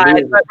health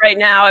side, but right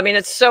now, I mean,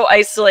 it's so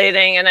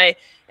isolating,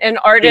 and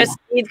artists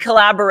need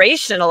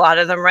collaboration, a lot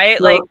of them, right?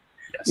 Well,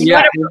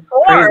 like,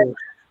 before.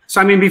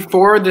 So, I mean,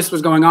 before this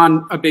was going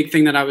on, a big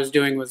thing that I was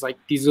doing was like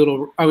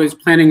I was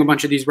planning a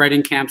bunch of these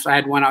writing camps. I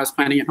had one I was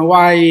planning in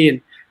Hawaii,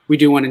 and we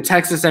do one in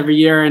Texas every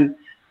year. And,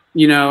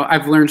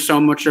 I've learned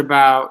so much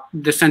about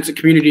the sense of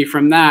community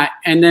from that.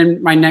 And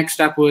then my next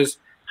step was,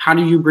 how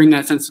do you bring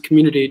that sense of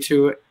community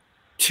to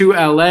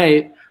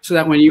LA, so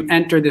that when you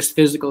enter this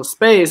physical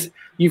space,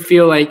 you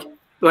feel like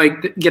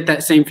get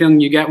that same feeling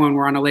you get when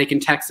we're on a lake in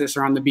Texas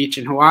or on the beach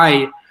in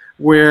Hawaii,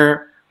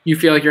 where you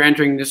feel like you're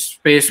entering this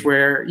space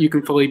where you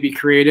can fully be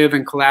creative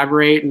and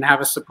collaborate and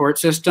have a support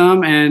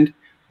system, and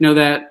know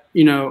that,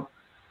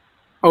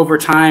 over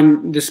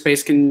time, this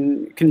space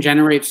can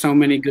generate so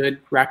many good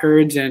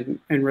records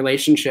and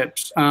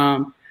relationships.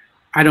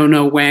 I don't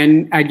know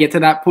when I'd get to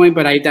that point,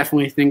 but I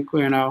definitely think,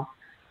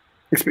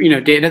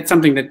 that's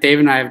something that Dave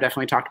and I have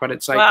definitely talked about.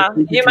 It's like, wow.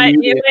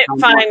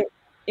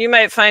 You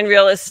might find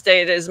real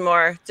estate is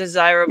more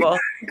desirable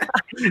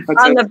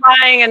on the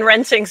buying and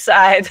renting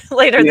side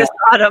later this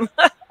autumn.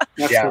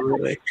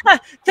 Absolutely.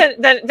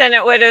 than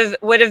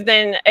it would have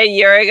been a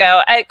year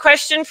ago. A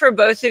question for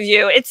both of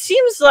you. It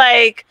seems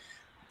like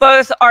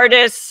both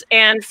artists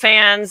and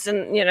fans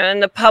and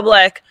and the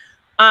public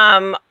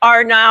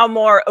are now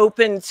more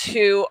open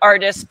to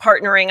artists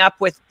partnering up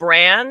with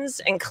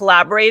brands and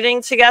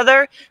collaborating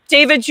together.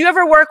 David, do you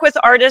ever work with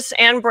artists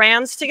and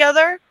brands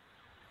together?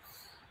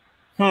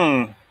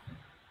 I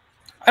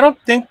don't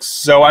think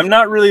so. I'm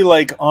not really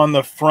like on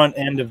the front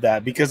end of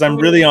that, because I'm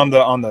really on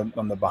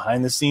the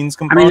behind the scenes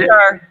component.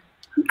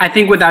 I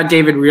think without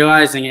David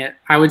realizing it,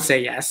 I would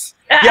say yes.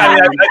 Yeah,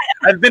 I mean,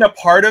 I've been a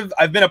part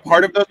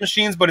of those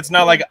machines, but it's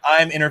not like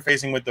I'm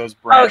interfacing with those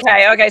brands.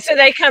 Okay. So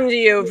they come to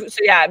you,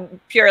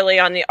 purely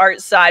on the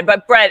art side.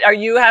 But Brett, are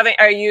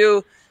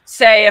you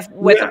say if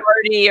with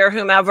Artie or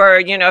whomever,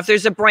 you know, if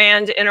there's a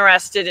brand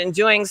interested in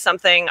doing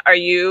something,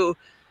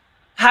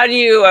 how do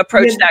you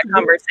approach that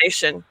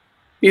conversation?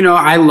 You know,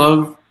 I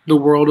love the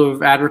world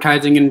of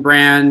advertising and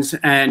brands.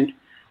 And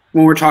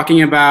when we're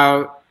talking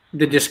about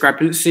the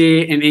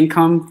discrepancy in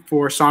income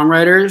for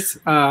songwriters,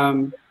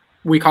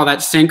 we call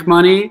that sync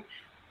money.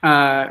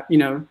 You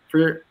know,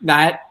 for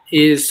that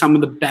is some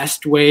of the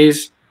best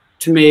ways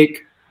to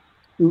make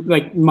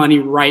like money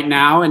right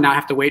now and not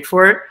have to wait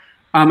for it.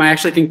 I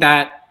actually think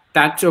that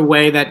that's a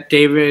way that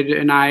David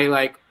and I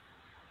like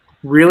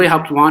really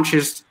helped launch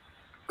his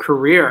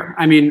career.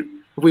 I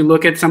mean, if we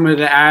look at some of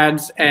the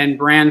ads and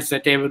brands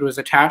that David was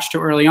attached to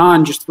early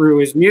on just through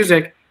his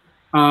music,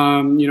 you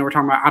know, we're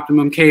talking about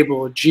Optimum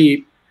Cable,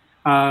 Jeep,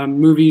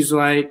 movies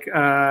like,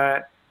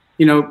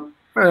 you know,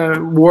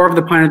 War of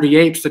the Planet of the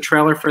Apes, the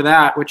trailer for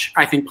that, which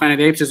I think Planet of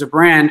the Apes is a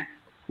brand,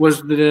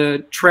 was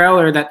the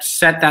trailer that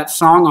set that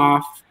song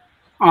off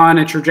on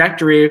a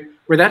trajectory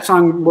where that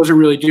song wasn't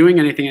really doing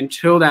anything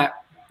until that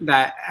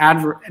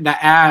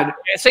ad.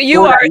 So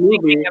you are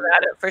thinking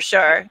about it for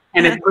sure.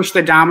 And it pushed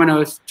the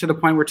dominoes to the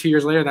point where 2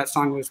 years later, that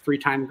song was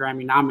 3-time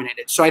Grammy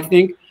nominated. So I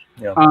think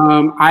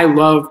I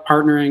love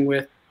partnering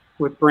with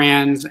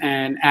brands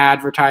and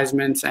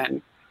advertisements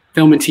and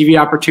film and TV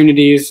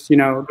opportunities. You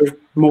know, there's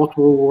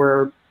multiple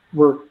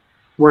we're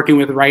working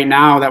with right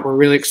now that we're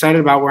really excited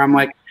about, where I'm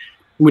like,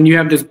 when you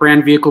have this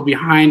brand vehicle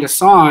behind a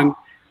song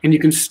and you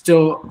can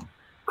still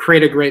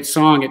create a great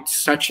song, it's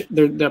such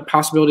the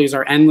possibilities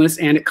are endless,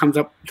 and it comes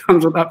with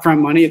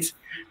upfront money.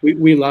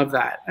 We love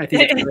that. I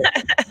think it's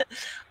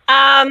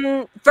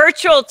great.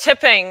 Virtual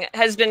tipping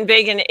has been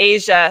big in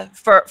Asia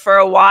for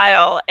a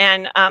while,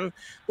 and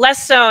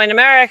less so in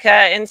America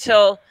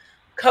until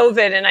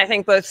COVID. And I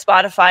think both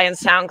Spotify and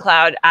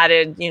SoundCloud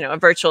added, you know,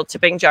 virtual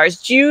tipping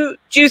jars. Do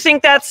you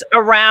think that's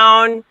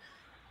around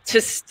to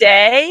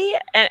stay?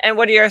 And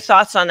what are your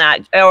thoughts on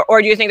that?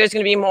 Or do you think there's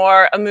going to be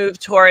more a move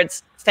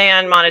towards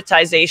fan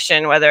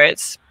monetization, whether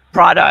it's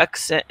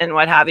products and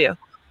what have you?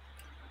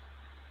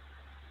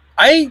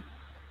 I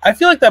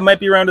feel like that might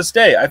be around to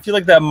stay. I feel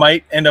like that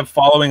might end up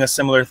following a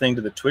similar thing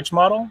to the Twitch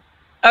model.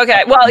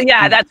 Okay, well,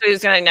 yeah, that's what I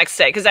was going to next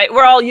say, because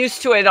we're all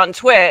used to it on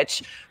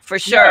Twitch for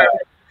sure. Yeah.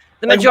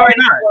 The majority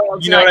of the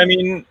world, you know what I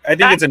mean? I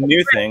think it's a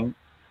new thing.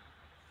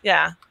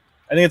 Yeah.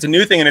 I think it's a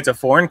new thing and it's a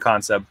foreign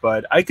concept,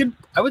 but I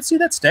would see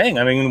that staying.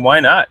 I mean, why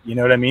not? You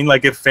know what I mean?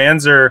 Like if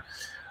fans are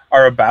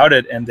about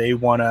it and they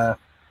want to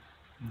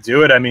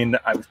do it, I mean,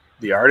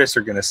 the artists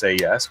are going to say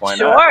yes. Why not?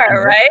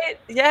 Sure, right?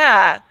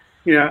 Yeah.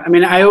 Yeah. I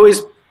mean, I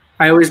always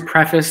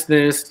preface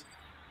this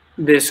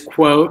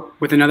quote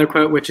with another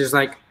quote, which is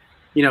like,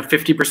 you know,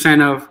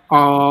 50% of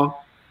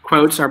all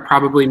quotes are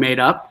probably made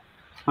up,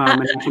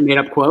 and it's a made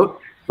up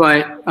quote.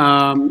 But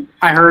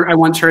I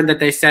once heard that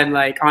they said,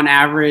 like, on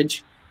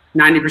average,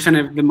 90%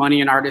 of the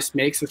money an artist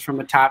makes is from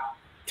the top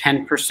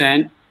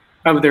 10%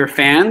 of their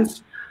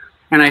fans.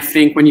 And I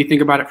think when you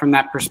think about it from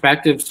that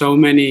perspective, so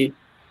many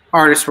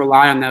artists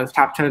rely on those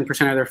top 10%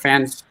 of their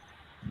fans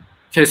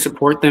to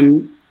support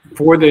them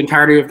for the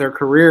entirety of their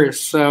careers.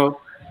 So,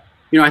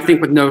 you know, I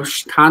think with no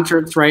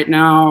concerts right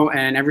now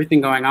and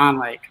everything going on,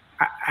 like,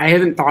 I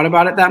haven't thought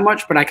about it that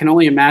much, but I can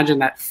only imagine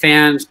that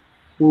fans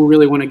will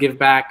really want to give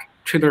back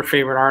to their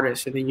favorite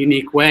artists in a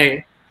unique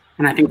way.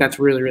 And I think that's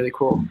really, really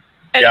cool.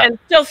 And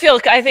still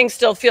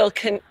feel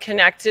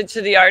connected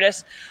to the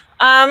artist.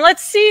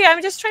 Let's see.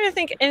 I'm just trying to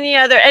think any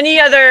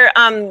other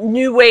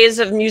new ways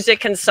of music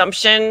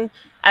consumption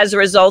as a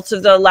result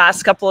of the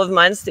last couple of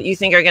months that you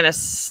think are going to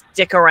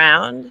stick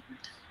around.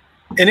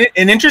 An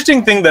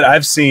interesting thing that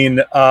I've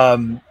seen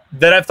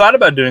that I've thought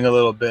about doing a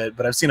little bit,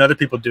 but I've seen other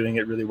people doing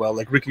it really well,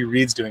 like Ricky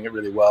Reed's doing it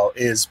really well,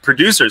 is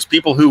producers,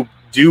 people who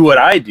do what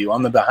I do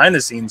on the behind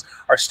the scenes,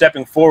 are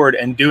stepping forward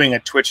and doing a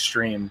Twitch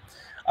stream.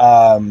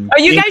 Are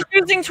you guys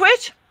using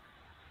Twitch?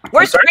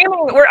 We're streaming.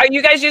 Are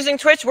you guys using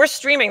Twitch? We're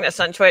streaming this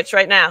on Twitch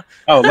right now.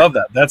 Oh, love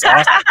that. That's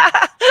awesome.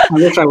 I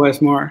wish I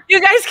was more.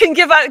 You guys can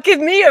give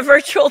me a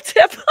virtual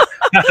tip.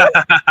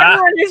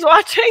 Everyone who's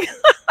watching.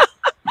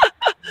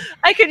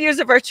 I could use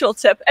a virtual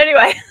tip.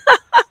 Anyway.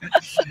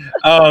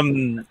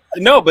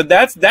 No, but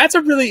that's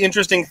a really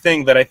interesting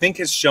thing that I think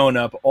has shown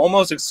up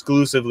almost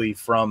exclusively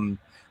from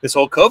this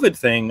whole COVID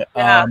thing.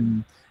 Yeah.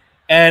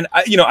 And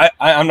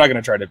I'm not going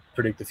to try to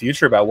predict the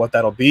future about what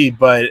that'll be,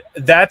 but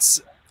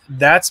that's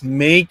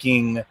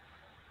making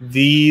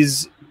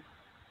these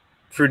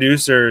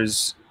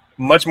producers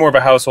much more of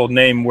a household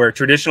name, where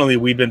traditionally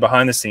we've been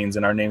behind the scenes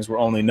and our names were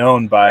only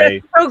known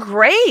by. That's so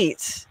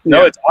great.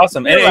 No, it's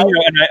awesome.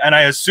 And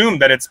I assume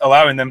that it's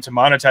allowing them to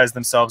monetize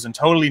themselves in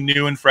totally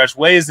new and fresh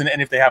ways. And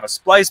if they have a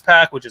splice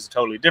pack, which is a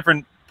totally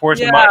different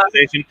portion of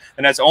monetization,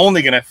 then that's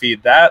only going to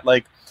feed that.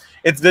 Like,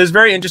 there's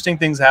very interesting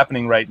things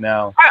happening right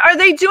now. Are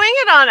they doing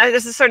it on,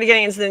 this is sort of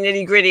getting into the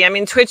nitty gritty. I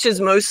mean, Twitch is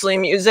mostly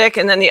music,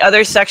 and then the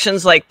other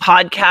sections like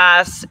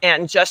podcasts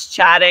and just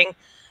chatting,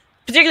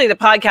 particularly the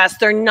podcasts,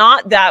 they're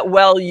not that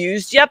well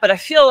used yet, but I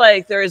feel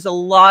like there is a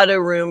lot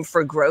of room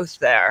for growth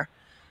there.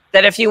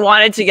 That if you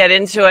wanted to get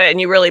into it and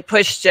you really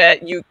pushed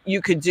it,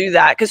 you could do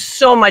that, because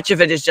so much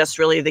of it is just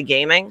really the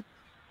gaming.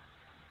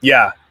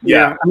 Yeah.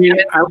 I mean,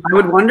 I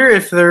would wonder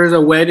if there's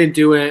a way to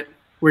do it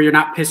where you're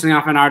not pissing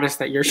off an artist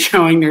that you're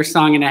showing their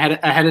song in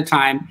ahead of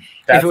time.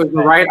 If it was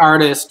the right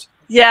artist,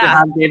 to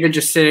have David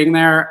just sitting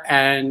there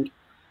and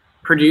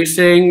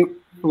producing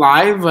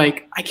live,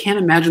 like I can't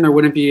imagine there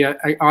wouldn't be an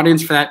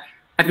audience for that.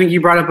 I think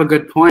you brought up a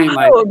good point.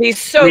 Like, it would be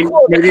so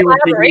cool. The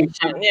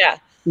collaboration,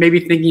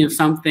 maybe thinking of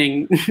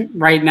something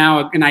right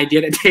now, an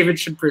idea that David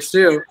should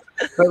pursue.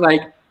 But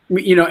like,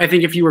 you know, I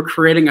think if you were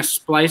creating a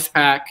splice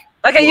pack.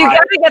 Okay, you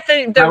got to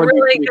get the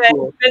really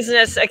good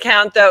business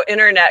account though,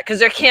 internet, because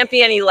there can't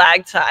be any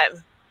lag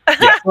time.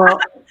 Well,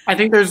 I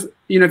think there's,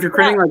 you know, if you're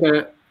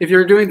creating if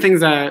you're doing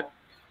things that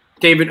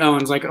David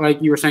owns, like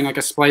you were saying, like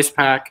a splice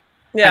pack.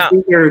 Yeah. I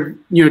think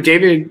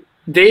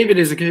David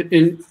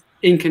is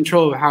in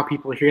control of how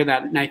people hear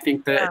that, and I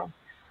think that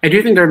I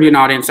do think there'd be an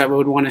audience that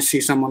would want to see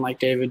someone like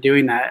David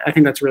doing that. I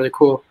think that's really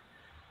cool.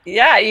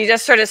 Yeah, you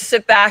just sort of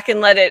sit back and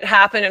let it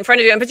happen in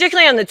front of you, and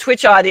particularly on the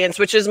Twitch audience,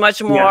 which is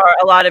much more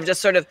a lot of just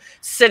sort of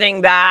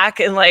sitting back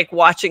and like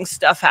watching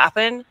stuff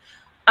happen.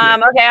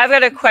 Okay, I've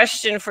got a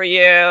question for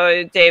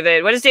you,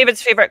 David. What is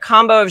David's favorite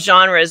combo of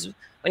genres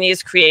when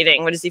he's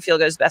creating? What does he feel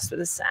goes best with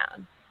his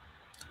sound?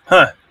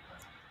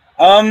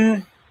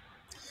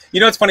 You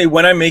know, it's funny,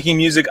 when I'm making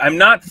music, I'm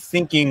not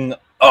thinking,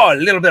 oh, a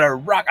little bit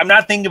of rock. I'm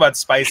not thinking about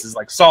spices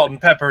like salt and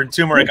pepper and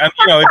turmeric.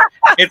 You know,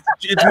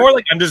 it's more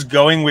like I'm just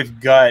going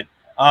with gut.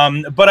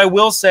 But I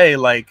will say,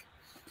 like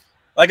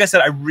I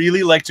said, I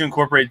really like to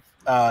incorporate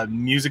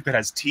music that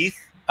has teeth.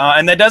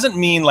 And that doesn't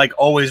mean like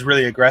always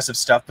really aggressive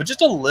stuff, but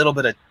just a little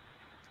bit of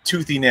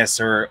toothiness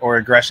or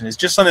aggression is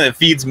just something that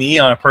feeds me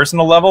on a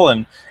personal level,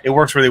 and it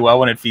works really well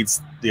when it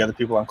feeds the other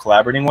people I'm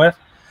collaborating with.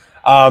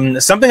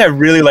 Something I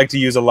really like to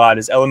use a lot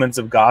is elements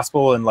of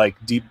gospel and like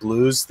deep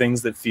blues,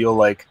 things that feel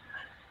like.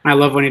 I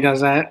love when he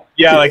does that.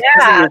 Yeah, like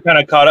you're kind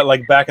of caught at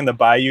like back in the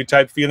bayou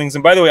type feelings.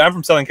 And by the way, I'm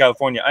from Southern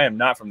California. I am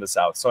not from the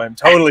South, so I'm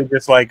totally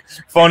just like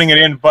phoning it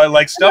in. But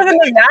like stuff in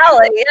the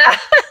valley,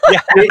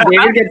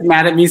 David gets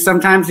mad at me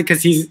sometimes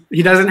because he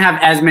doesn't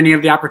have as many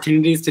of the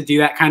opportunities to do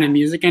that kind of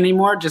music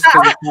anymore, just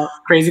because of how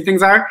crazy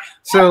things are.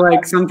 So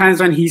like sometimes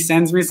when he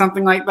sends me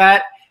something like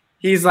that,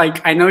 he's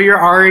like, I know you're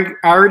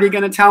already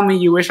going to tell me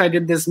you wish I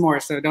did this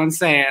more, so don't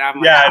say it. I'm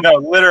like, yeah, no,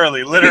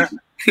 literally.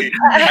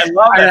 I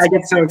love that. I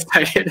get so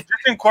excited. Just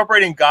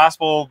incorporating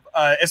gospel,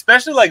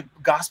 especially like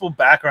gospel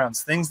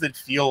backgrounds, things that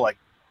feel like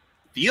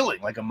feeling,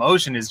 like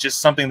emotion is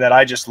just something that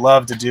I just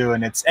love to do.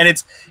 And it's,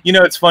 you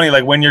know, it's funny,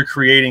 like when you're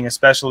creating,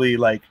 especially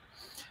like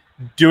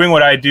doing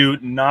what I do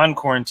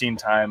non-quarantine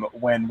time,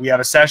 when we have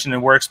a session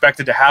and we're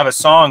expected to have a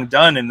song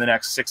done in the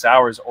next 6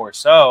 hours or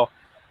so,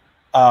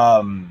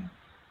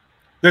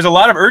 there's a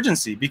lot of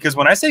urgency, because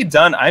when I say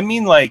done, I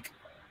mean like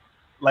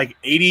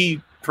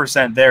 80%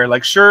 there.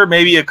 Like, sure,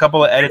 maybe a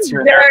couple of edits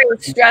here. Very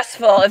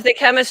stressful. If the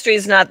chemistry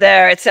is not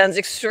there, it sounds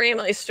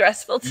extremely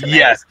stressful to me.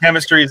 Yes,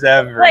 chemistry is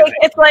everything. Like,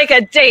 it's like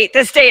a date.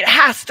 This date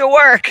has to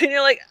work, and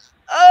you're like,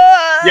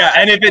 oh. Yeah,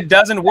 and if it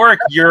doesn't work,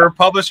 your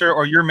publisher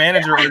or your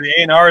manager or the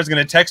A&R is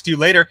going to text you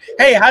later.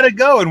 Hey, how'd it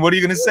go? And what are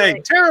you going to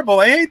say? Terrible.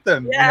 I hate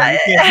them. Yeah, you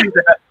can't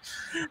do that.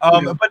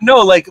 But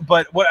no,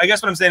 but what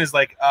I'm saying is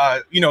like,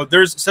 you know,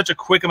 there's such a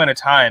quick amount of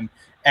time.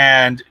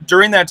 And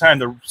during that time,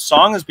 the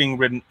song is being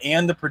written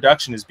and the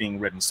production is being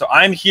written. So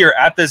I'm here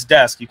at this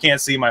desk. You can't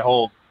see my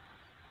whole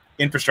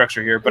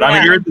infrastructure here, but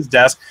I'm here at this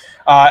desk,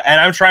 and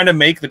I'm trying to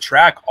make the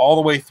track all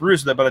the way through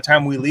so that by the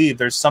time we leave,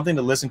 there's something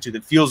to listen to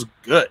that feels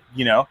good,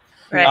 you know?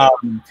 Right.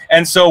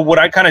 And so what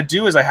I kind of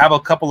do is I have a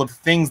couple of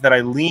things that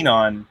I lean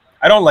on.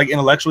 I don't like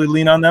intellectually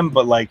lean on them,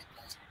 but like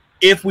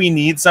if we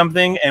need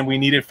something and we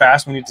need it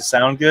fast, we need to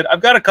sound good, I've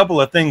got a couple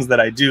of things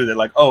that I do that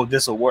like, oh,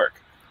 this will work.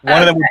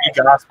 One of them would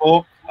be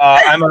gospel.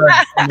 I'm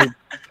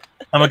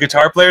a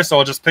guitar player, so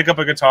I'll just pick up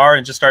a guitar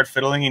and just start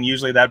fiddling, and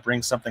usually that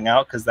brings something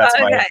out because that's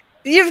my.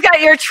 You've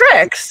got your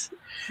tricks.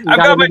 I've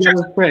got my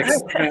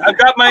tricks. I've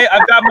got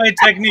my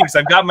techniques.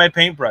 I've got my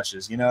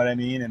paintbrushes. You know what I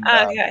mean? And,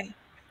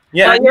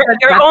 yeah, well,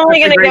 you're only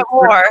going to get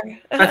more.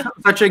 That's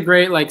such a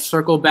great like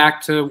circle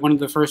back to one of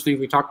the first things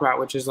we talked about,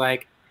 which is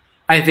like,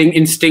 I think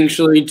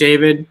instinctually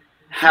David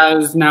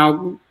has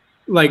now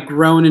like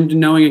grown into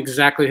knowing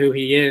exactly who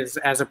he is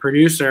as a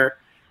producer,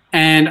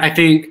 and I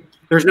think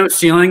there's no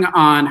ceiling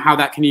on how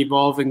that can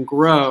evolve and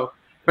grow.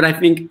 But I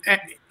think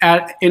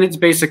in its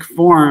basic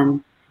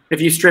form,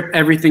 if you strip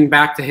everything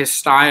back to his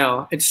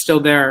style, it's still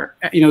there.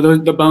 You know,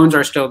 the bones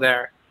are still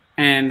there,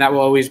 and that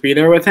will always be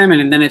there with him.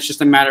 And then it's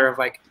just a matter of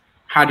like,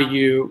 how do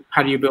you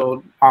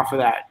build off of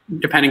that,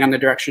 depending on the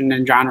direction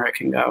and genre it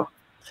can go.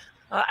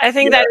 I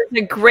think that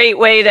is a great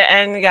way to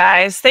end,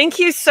 guys. Thank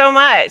you so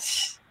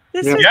much.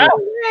 This was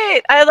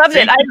great. I loved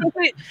it.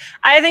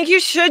 I think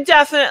you should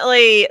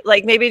definitely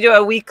like maybe do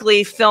a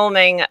weekly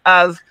filming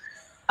of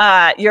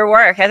your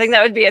work. I think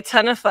that would be a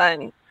ton of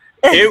fun.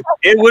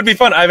 It would be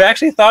fun. I've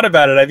actually thought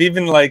about it. I've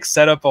even like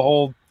set up a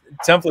whole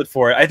template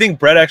for it. I think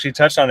Brett actually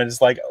touched on it.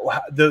 It's like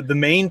the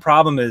main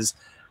problem is,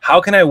 how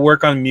can I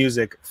work on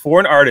music for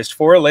an artist,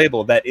 for a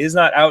label that is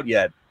not out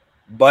yet,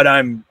 but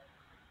I'm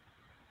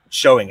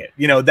showing it?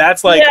 You know,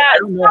 that's like, I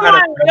don't know how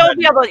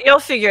to you'll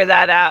figure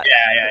that out.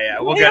 Yeah.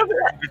 we'll get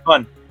there. It'll be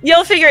fun.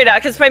 You'll figure it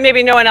out because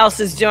maybe no one else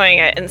is doing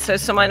it, and so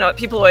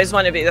people always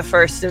want to be the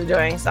first of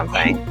doing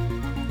something.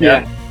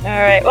 Yeah.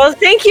 All right. Well,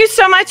 thank you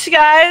so much,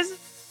 guys.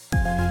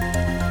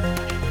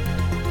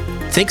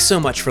 Thanks so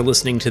much for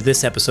listening to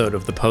this episode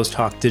of the Post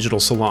Hoc Digital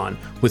Salon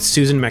with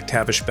Susan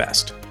McTavish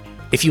Best.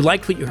 If you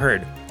liked what you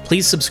heard,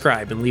 please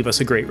subscribe and leave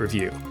us a great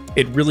review.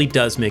 It really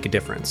does make a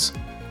difference.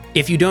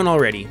 If you don't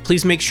already,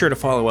 please make sure to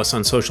follow us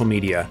on social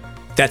media.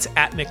 That's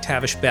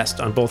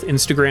 @McTavishBest on both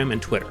Instagram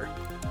and Twitter.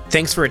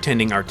 Thanks for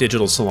attending our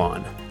digital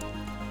salon.